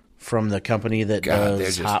from the company that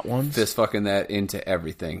does hot ones. Fist fucking that into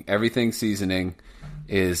everything. Everything seasoning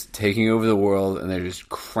is taking over the world, and they're just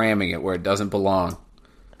cramming it where it doesn't belong.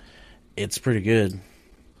 It's pretty good.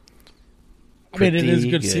 It is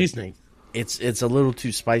good seasoning. It's a little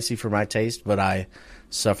too spicy for my taste, but I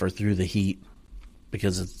suffer through the heat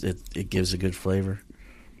because it gives a good flavor.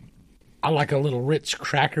 I like a little Ritz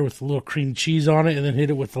cracker with a little cream cheese on it, and then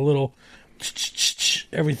hit it with a little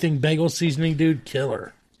Everything Bagel seasoning, dude.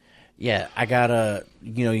 Killer. Yeah, I got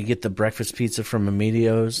you get the breakfast pizza from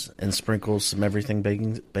Emilio's and sprinkle some Everything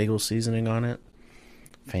Bagel seasoning on it.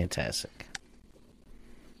 Fantastic.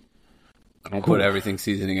 I don't put everything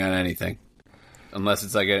seasoning on anything. Unless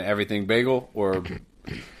it's like an Everything Bagel or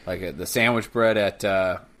like the sandwich bread at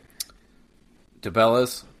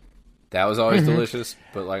DeBella's. That was always delicious.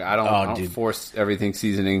 But like I don't force everything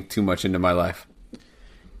seasoning too much into my life.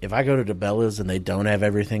 If I go to DeBella's and they don't have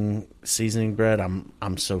Everything seasoning bread,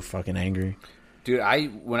 I'm so fucking angry. Dude,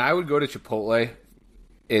 when I would go to Chipotle,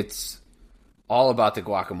 it's all about the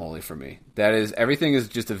guacamole for me. That is, everything is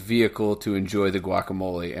just a vehicle to enjoy the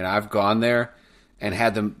guacamole. And I've gone there and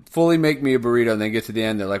had them fully make me a burrito, and then get to the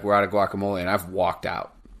end, they're like, we're out of guacamole, and I've walked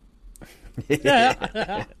out. You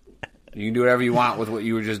can do whatever you want with what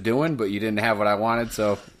you were just doing, but you didn't have what I wanted,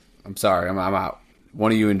 so I'm sorry, I'm out.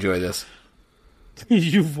 One of you enjoy this.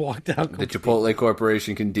 You've walked out. The Chipotle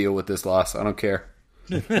Corporation can deal with this loss. I don't care.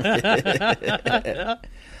 That's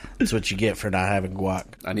what you get for not having guac.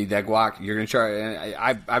 I need that guac. You're going to charge.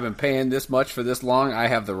 I've been paying this much for this long. I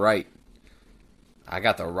have the right. I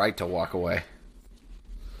got the right to walk away.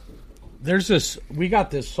 We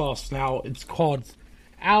got this sauce now. It's called,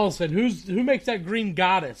 Allison, who makes that Green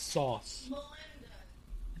Goddess sauce? Melinda.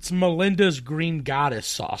 It's Melinda's Green Goddess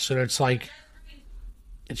sauce, and it's like,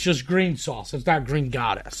 it's just green sauce. It's not Green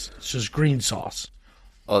Goddess. It's just green sauce.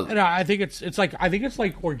 Oh. And I think it's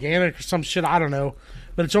like organic or some shit. I don't know,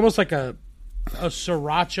 but it's almost like a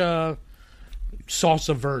sriracha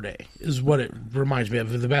salsa verde is what it reminds me of.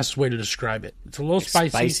 The best way to describe it. It's a little spicy.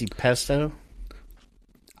 Spicy pesto.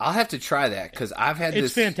 I'll have to try that because I've had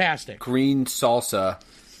this fantastic green salsa,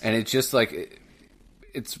 and it's just like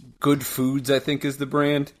it's Good Foods, I think, is the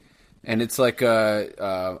brand, and it's like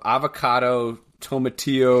a avocado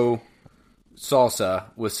tomatillo salsa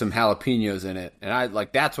with some jalapenos in it, and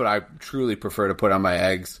that's what I truly prefer to put on my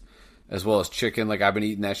eggs, as well as chicken. Like, I've been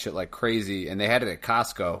eating that shit like crazy, and they had it at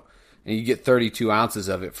Costco, and you get 32 ounces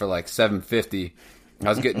of it for like $7.50. I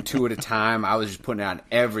was getting 2 at a time. I was just putting it on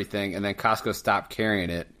everything, and then Costco stopped carrying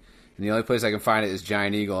it, and the only place I can find it is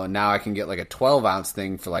Giant Eagle, and now I can get like a 12-ounce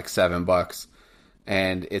thing for like $7,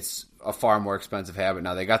 and it's a far more expensive habit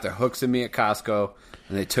now. They got their hooks in me at Costco,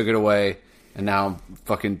 and they took it away. And now I'm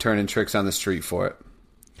fucking turning tricks on the street for it.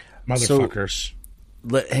 Motherfuckers.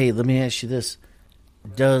 So, hey, let me ask you this.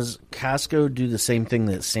 Does Costco do the same thing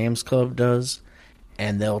that Sam's Club does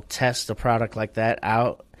and they'll test a product like that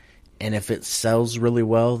out, and if it sells really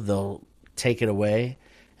well, they'll take it away,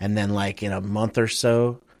 and then like in a month or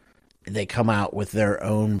so, they come out with their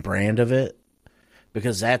own brand of it,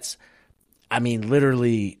 because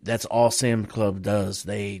literally that's all Sam Club does.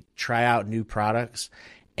 They try out new products,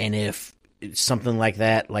 and if something like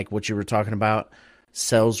that, like what you were talking about,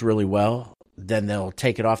 sells really well, then they'll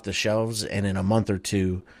take it off the shelves, and in a month or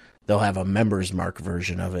two, they'll have a Members Mark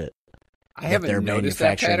version of it. I haven't noticed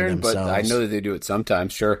that pattern, but I know that they do it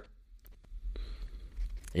sometimes, sure.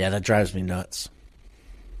 Yeah, that drives me nuts.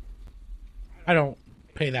 I don't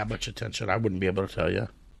pay that much attention. I wouldn't be able to tell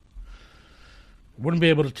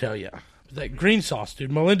you. That green sauce,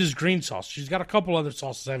 dude. Melinda's green sauce. She's got a couple other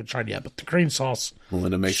sauces I haven't tried yet, but the green sauce.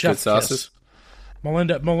 Melinda makes good sauces.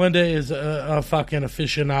 Melinda is a fucking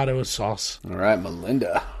aficionado of sauce. All right,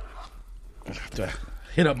 Melinda. I have to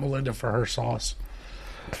hit up Melinda for her sauce.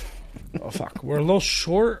 Oh, fuck. We're a little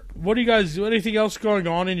short. What do you guys do? Anything else going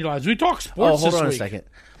on in your lives? We talk sports this week.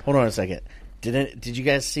 Hold on a second. Did you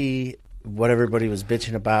guys see what everybody was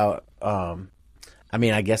bitching about?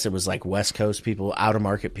 I guess it was like West Coast people,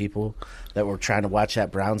 out-of-market people that were trying to watch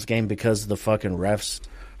that Browns game because the fucking refs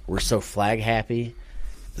were so flag happy.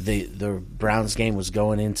 The Browns game was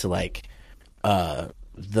going into like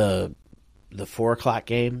the 4 o'clock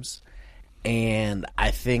games, and I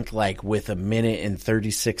think like with a minute and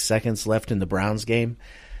 36 seconds left in the Browns game,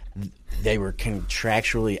 they were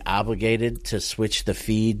contractually obligated to switch the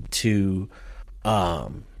feed to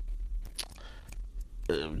the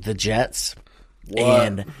Jets. What?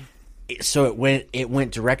 And so it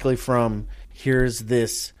went directly from, here's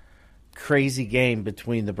this crazy game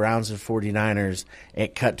between the Browns and 49ers.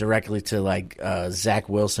 It cut directly to like Zach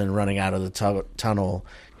Wilson running out of the tunnel,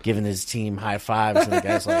 giving his team high fives, and the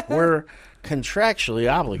guy's like, we're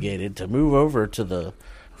contractually obligated to move over to the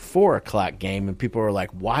 4 o'clock game, and people were like,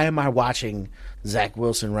 why am I watching Zach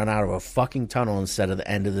Wilson run out of a fucking tunnel instead of the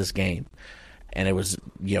end of this game? And it was,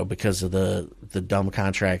 because of the dumb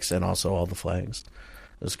contracts and also all the flags.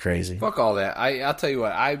 It was crazy. Fuck all that. I'll tell you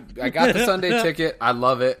what, I got the Sunday ticket. I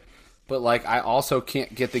love it. But like, I also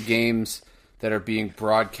can't get the games that are being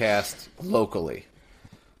broadcast locally.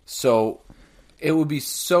 So it would be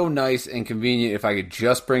so nice and convenient if I could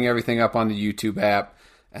just bring everything up on the YouTube app,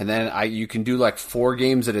 and then you can do like 4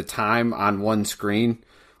 games at a time on one screen.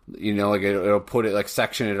 Like it'll put it, like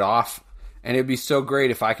section it off. And it'd be so great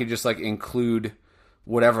if I could just like include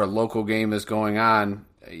whatever local game is going on,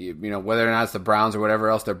 whether or not it's the Browns or whatever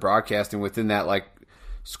else they're broadcasting within that like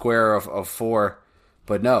square of 4.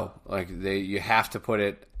 But no, like you have to put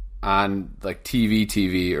it on like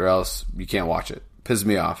TV, or else you can't watch it. Pisses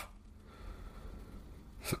me off.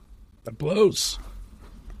 That blows.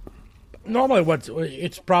 Normally,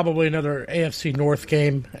 it's probably another AFC North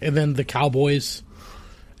game, and then the Cowboys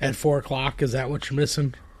at 4 o'clock. Is that what you're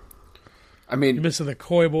missing? I mean, you're missing the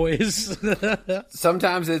Coy Boys.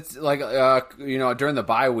 Sometimes it's like, during the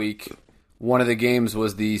bye week, one of the games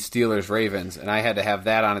was the Steelers-Ravens, and I had to have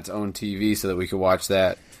that on its own TV so that we could watch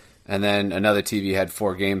that. And then another TV had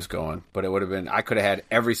 4 games going. But it would have been, I could have had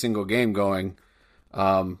every single game going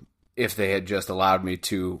if they had just allowed me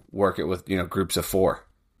to work it with, groups of 4.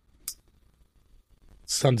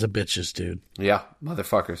 Sons of bitches, dude. Yeah,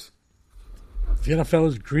 motherfuckers. The NFL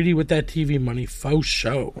is greedy with that TV money. Faux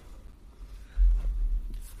show.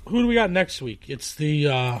 Who do we got next week? It's the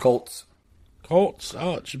Colts. Colts.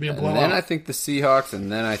 Oh, it should be a blowout. And then I think the Seahawks,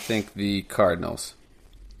 and then I think the Cardinals.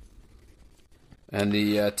 And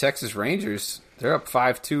the Texas Rangers, they're up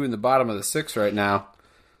 5-2 in the bottom of the 6th right now.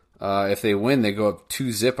 If they win, they go up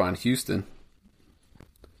 2-0 on Houston.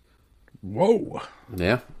 Whoa.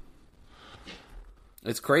 Yeah.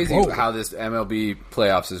 It's crazy how this MLB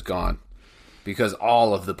playoffs has gone. Because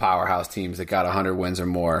all of the powerhouse teams that got 100 wins or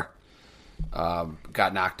more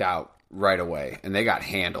got knocked out right away. And they got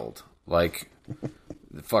handled. Like,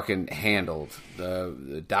 fucking handled.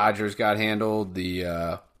 The Dodgers got handled.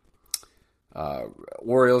 The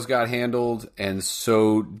Orioles got handled. And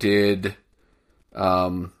so did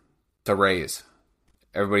the Rays.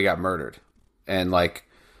 Everybody got murdered. And, like,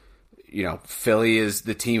 Philly is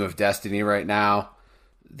the team of destiny right now.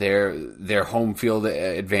 Their home field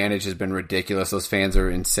advantage has been ridiculous. Those fans are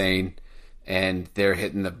insane, and they're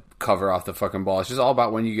hitting the cover off the fucking ball. It's just all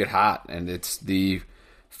about when you get hot, and it's the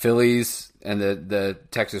Phillies and the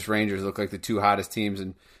Texas Rangers look like the 2 hottest teams,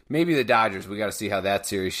 and maybe the Dodgers. We got to see how that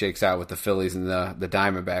series shakes out with the Phillies and the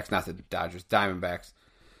Diamondbacks. Not the Dodgers, Diamondbacks.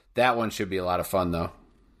 That one should be a lot of fun, though.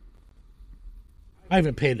 I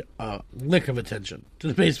haven't paid a lick of attention to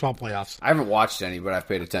the baseball playoffs. I haven't watched any, but I've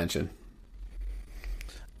paid attention.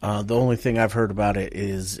 The only thing I've heard about it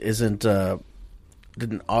isn't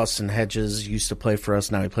Didn't Austin Hedges used to play for us?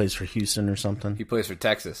 Now he plays for Houston or something. He plays for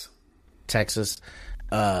Texas.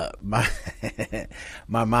 My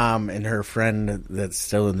mom and her friend that's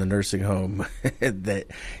still in the nursing home that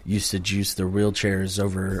used to juice their wheelchairs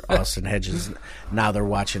over Austin Hedges. Now they're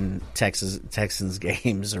watching Texans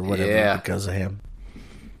games or whatever because of him.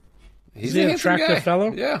 He's an attractive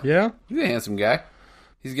fellow. Yeah. He's a handsome guy.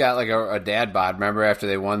 He's got like a dad bod. Remember after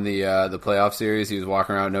they won the playoff series, he was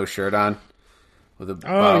walking around with no shirt on with a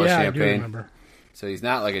bottle of champagne. I do remember. So he's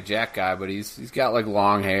not like a jack guy, but he's got like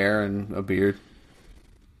long hair and a beard.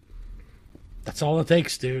 That's all it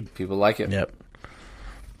takes, dude. People like it. Yep.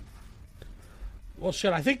 Well,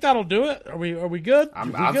 shit, I think that'll do it. Are we good?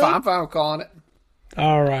 I'm fine with calling it.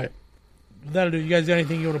 All right. That'll do. You guys got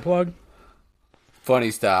anything you want to plug?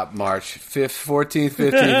 Funny Stop, March 5th, 14th,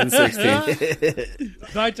 15th, and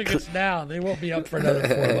 16th. Night tickets now. They won't be up for another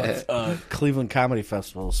 4 months. Cleveland Comedy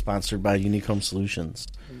Festival, sponsored by Unique Home Solutions.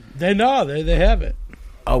 They have it.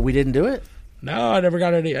 Oh, we didn't do it? No, I never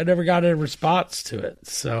got a response to it.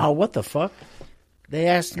 So. Oh, what the fuck? They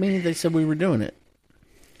asked me. They said we were doing it.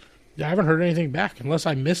 Yeah, I haven't heard anything back unless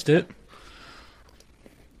I missed it.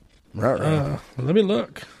 Right. Let me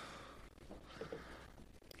look.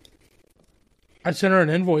 I sent her an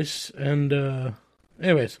invoice, and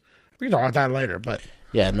anyways, we can talk about that later. But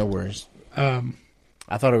yeah, no worries. I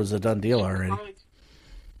thought it was a done deal already.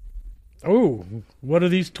 Oh, what are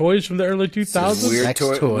these toys from the early 2000s? Weird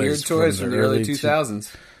toys from the early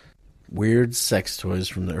 2000s. Weird sex toys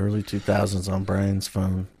from the early 2000s on Brian's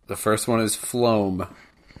phone. The first one is Floam.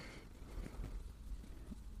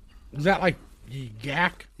 Is that like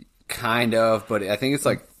yak? Kind of, but I think it's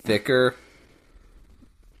like thicker.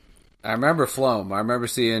 I remember Floam. I remember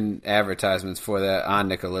seeing advertisements for that on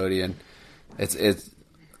Nickelodeon. It's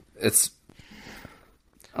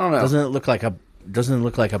I don't know. Doesn't it look like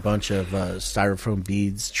a bunch of styrofoam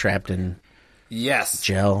beads trapped in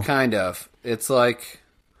gel? Kind of. It's like,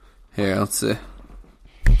 here, let's see.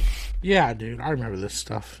 Yeah, dude, I remember this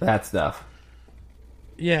stuff. That stuff.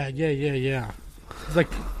 Yeah. It's like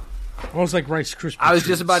almost like Rice Krispies. I was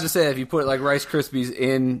just about to say, if you put like Rice Krispies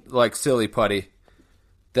in like Silly Putty,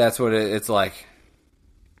 that's what it's like.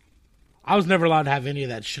 I was never allowed to have any of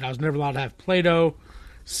that shit. I was never allowed to have Play-Doh,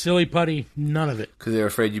 Silly Putty, none of it. Because they were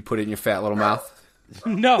afraid you put it in your fat little mouth?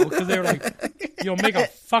 No, because they were like, you'll make a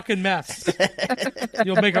fucking mess.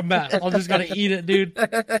 You'll make a mess. I'm just going to eat it, dude.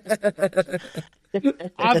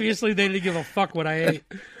 Obviously, they didn't give a fuck what I ate.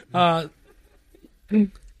 My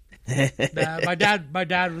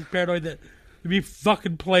dad was paranoid that there'd be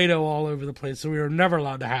fucking Play-Doh all over the place, so we were never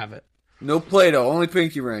allowed to have it. No Play-Doh, only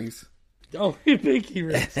pinky rings. Oh, pinky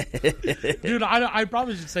rings. Dude, I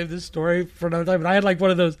probably should save this story for another time, but I had like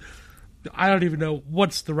one of those, I don't even know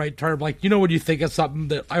what's the right term. Like, you know when you think of something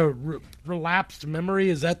that relapsed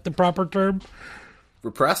memory, is that the proper term?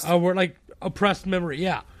 Repressed? We're like oppressed memory,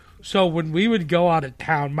 yeah. So when we would go out of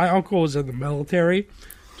town, my uncle was in the military,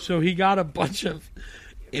 so he got a bunch of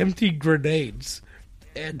empty grenades.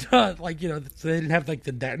 And, like, you know, they didn't have like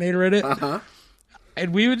the detonator in it. Uh-huh.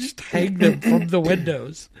 And we would just hang them from the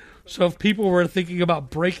windows. So if people were thinking about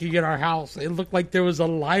breaking in our house, it looked like there was a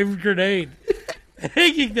live grenade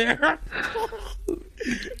hanging there.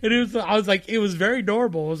 And I was like, it was very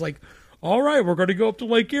normal. I was like, all right, we're going to go up to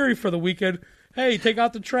Lake Erie for the weekend. Hey, take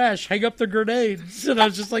out the trash, hang up the grenades. And I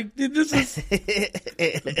was just like, dude, this is...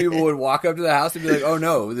 People would walk up to the house and be like, oh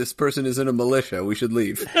no, this person is in a militia. We should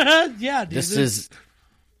leave. Yeah, dude.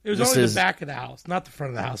 It was only the back of the house, not the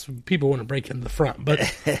front of the house. People wouldn't break into the front. But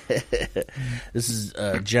this is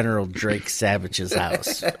General Drake Savage's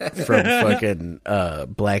house from fucking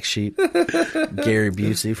Black Sheep. Gary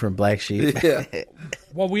Busey from Black Sheep. Yeah.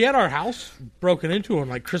 Well, we had our house broken into on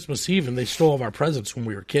like Christmas Eve, and they stole all of our presents when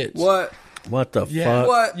we were kids. What the fuck?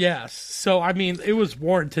 What? Yes. So, I mean, it was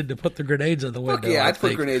warranted to put the grenades in the window. Yeah, I'd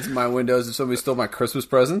put grenades in my windows if somebody stole my Christmas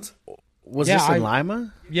presents. Was this in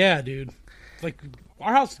Lima? Yeah, dude. Like...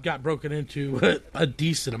 Our house got broken into a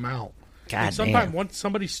decent amount. God damn. Once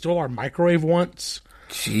somebody stole our microwave once.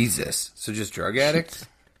 Jesus. So just drug addicts?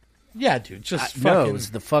 Yeah, dude. Just fucking... No, it was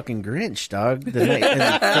the fucking Grinch, dog. The night and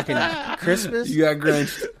the fucking Christmas. You got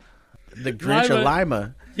Grinch. The Grinch of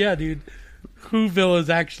Lima. Yeah, dude. Whoville is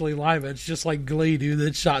actually Lima. It's just like Glee, dude,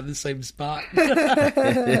 that's shot in the same spot.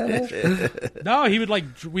 No,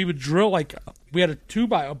 we would drill like, we had a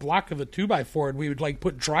block of a 2x4, and we would like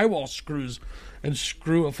put drywall screws and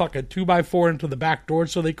screw a fucking 2x4 into the back door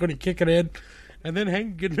so they couldn't kick it in, and then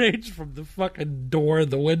hang grenades from the fucking door and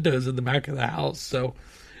the windows in the back of the house. So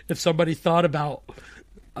if somebody thought about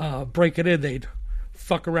breaking in, they'd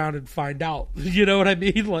fuck around and find out. You know what I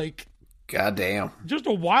mean? Like, God damn. Just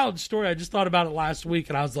a wild story. I just thought about it last week,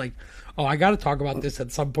 and I was like, oh, I got to talk about this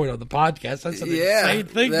at some point on the podcast. That's an insane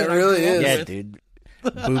thing. That really is. Yeah, dude.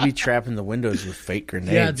 Booby trapping the windows with fake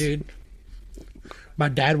grenades. Yeah, dude. My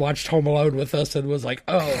dad watched Home Alone with us and was like,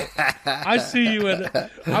 oh, I see you, and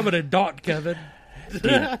I'm an adult, Kevin.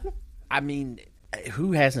 Dude, I mean,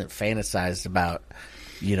 who hasn't fantasized about,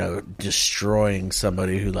 destroying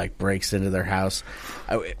somebody who, like, breaks into their house?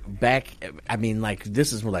 This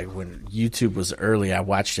is like when YouTube was early. I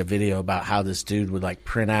watched a video about how this dude would, like,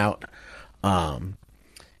 print out,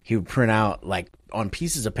 like, on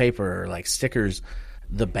pieces of paper or, like, stickers,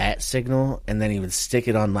 the bat signal, and then he would stick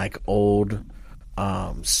it on, like, old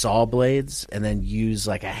saw blades, and then use,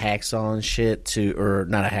 like, a hacksaw and shit or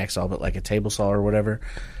not a hacksaw, but like a table saw or whatever,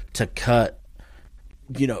 to cut.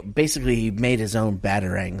 Basically he made his own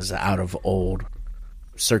batarangs out of old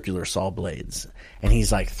circular saw blades, and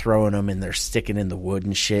he's like throwing them and they're sticking in the wood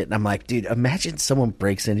and shit. And I'm like, dude, imagine someone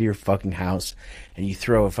breaks into your fucking house and you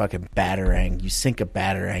throw a fucking batarang, you sink a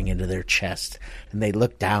batarang into their chest, and they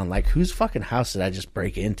look down like, whose fucking house did I just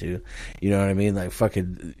break into? You know what I mean? Like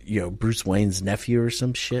fucking, Bruce Wayne's nephew or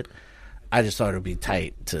some shit. I just thought it would be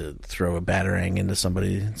tight to throw a batarang into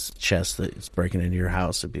somebody's chest that's breaking into your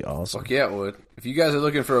house. It'd be awesome. Fuck yeah, it would. If you guys are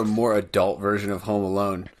looking for a more adult version of Home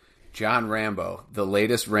Alone, John Rambo, the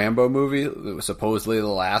latest Rambo movie, it was supposedly the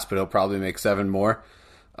last, but he'll probably make 7 more.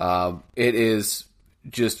 It is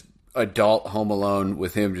just adult Home Alone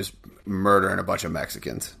with him just murdering a bunch of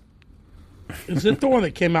Mexicans. Is it the one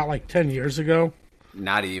that came out like 10 years ago?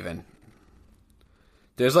 Not even.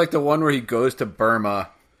 There's like the one where he goes to Burma,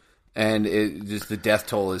 and it just the death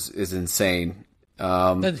toll is insane.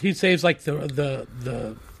 That he saves like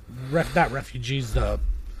not refugees, the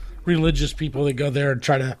religious people that go there and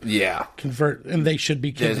try to convert, and they should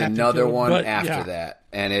be kidnapped. There's another one after that,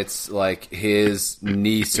 and it's like his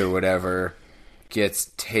niece or whatever gets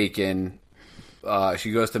taken.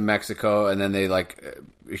 She goes to Mexico, and then they like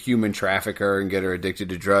human traffic her and get her addicted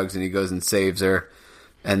to drugs, and he goes and saves her,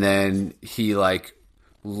 and then he like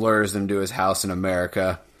lures them to his house in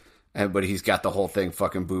America. But he's got the whole thing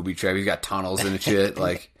fucking booby trapped. He's got tunnels and shit.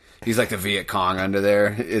 Like he's like the Viet Cong under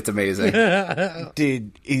there. It's amazing.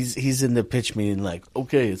 Dude, he's in the pitch meeting like,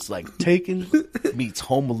 okay, it's like Taken meets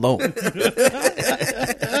Home Alone.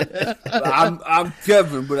 I'm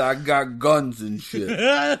Kevin, but I got guns and shit.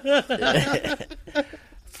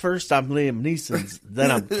 First I'm Liam Neeson's,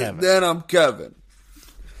 then I'm Kevin. Then I'm Kevin.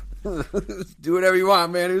 Do whatever you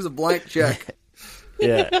want, man. Here's a blank check.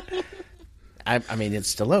 Yeah. I mean,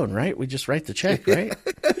 it's Stallone, right? We just write the check, right?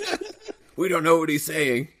 We don't know what he's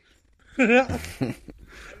saying. I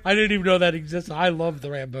didn't even know that existed. I love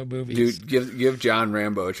the Rambo movies. Dude, give John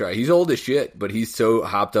Rambo a try. He's old as shit, but he's so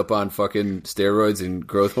hopped up on fucking steroids and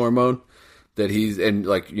growth hormone that he's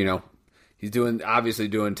obviously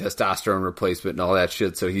doing testosterone replacement and all that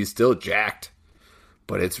shit, so he's still jacked.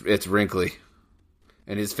 But it's wrinkly.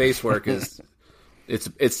 And his face work is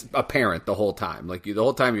it's apparent the whole time. Like the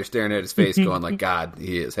whole time you're staring at his face going like, God,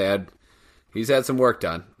 he's had some work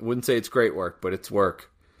done. I wouldn't say it's great work, but it's work.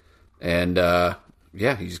 And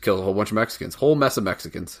he just killed a whole bunch of Mexicans. Whole mess of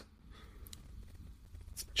Mexicans.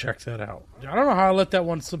 Check that out. I don't know how I let that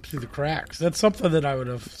one slip through the cracks. That's something that I would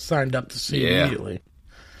have signed up to see immediately.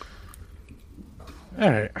 All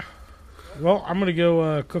right. Well, I'm going to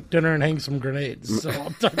go cook dinner and hang some grenades. So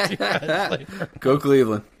I'll talk to you guys later. Go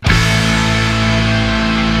Cleveland.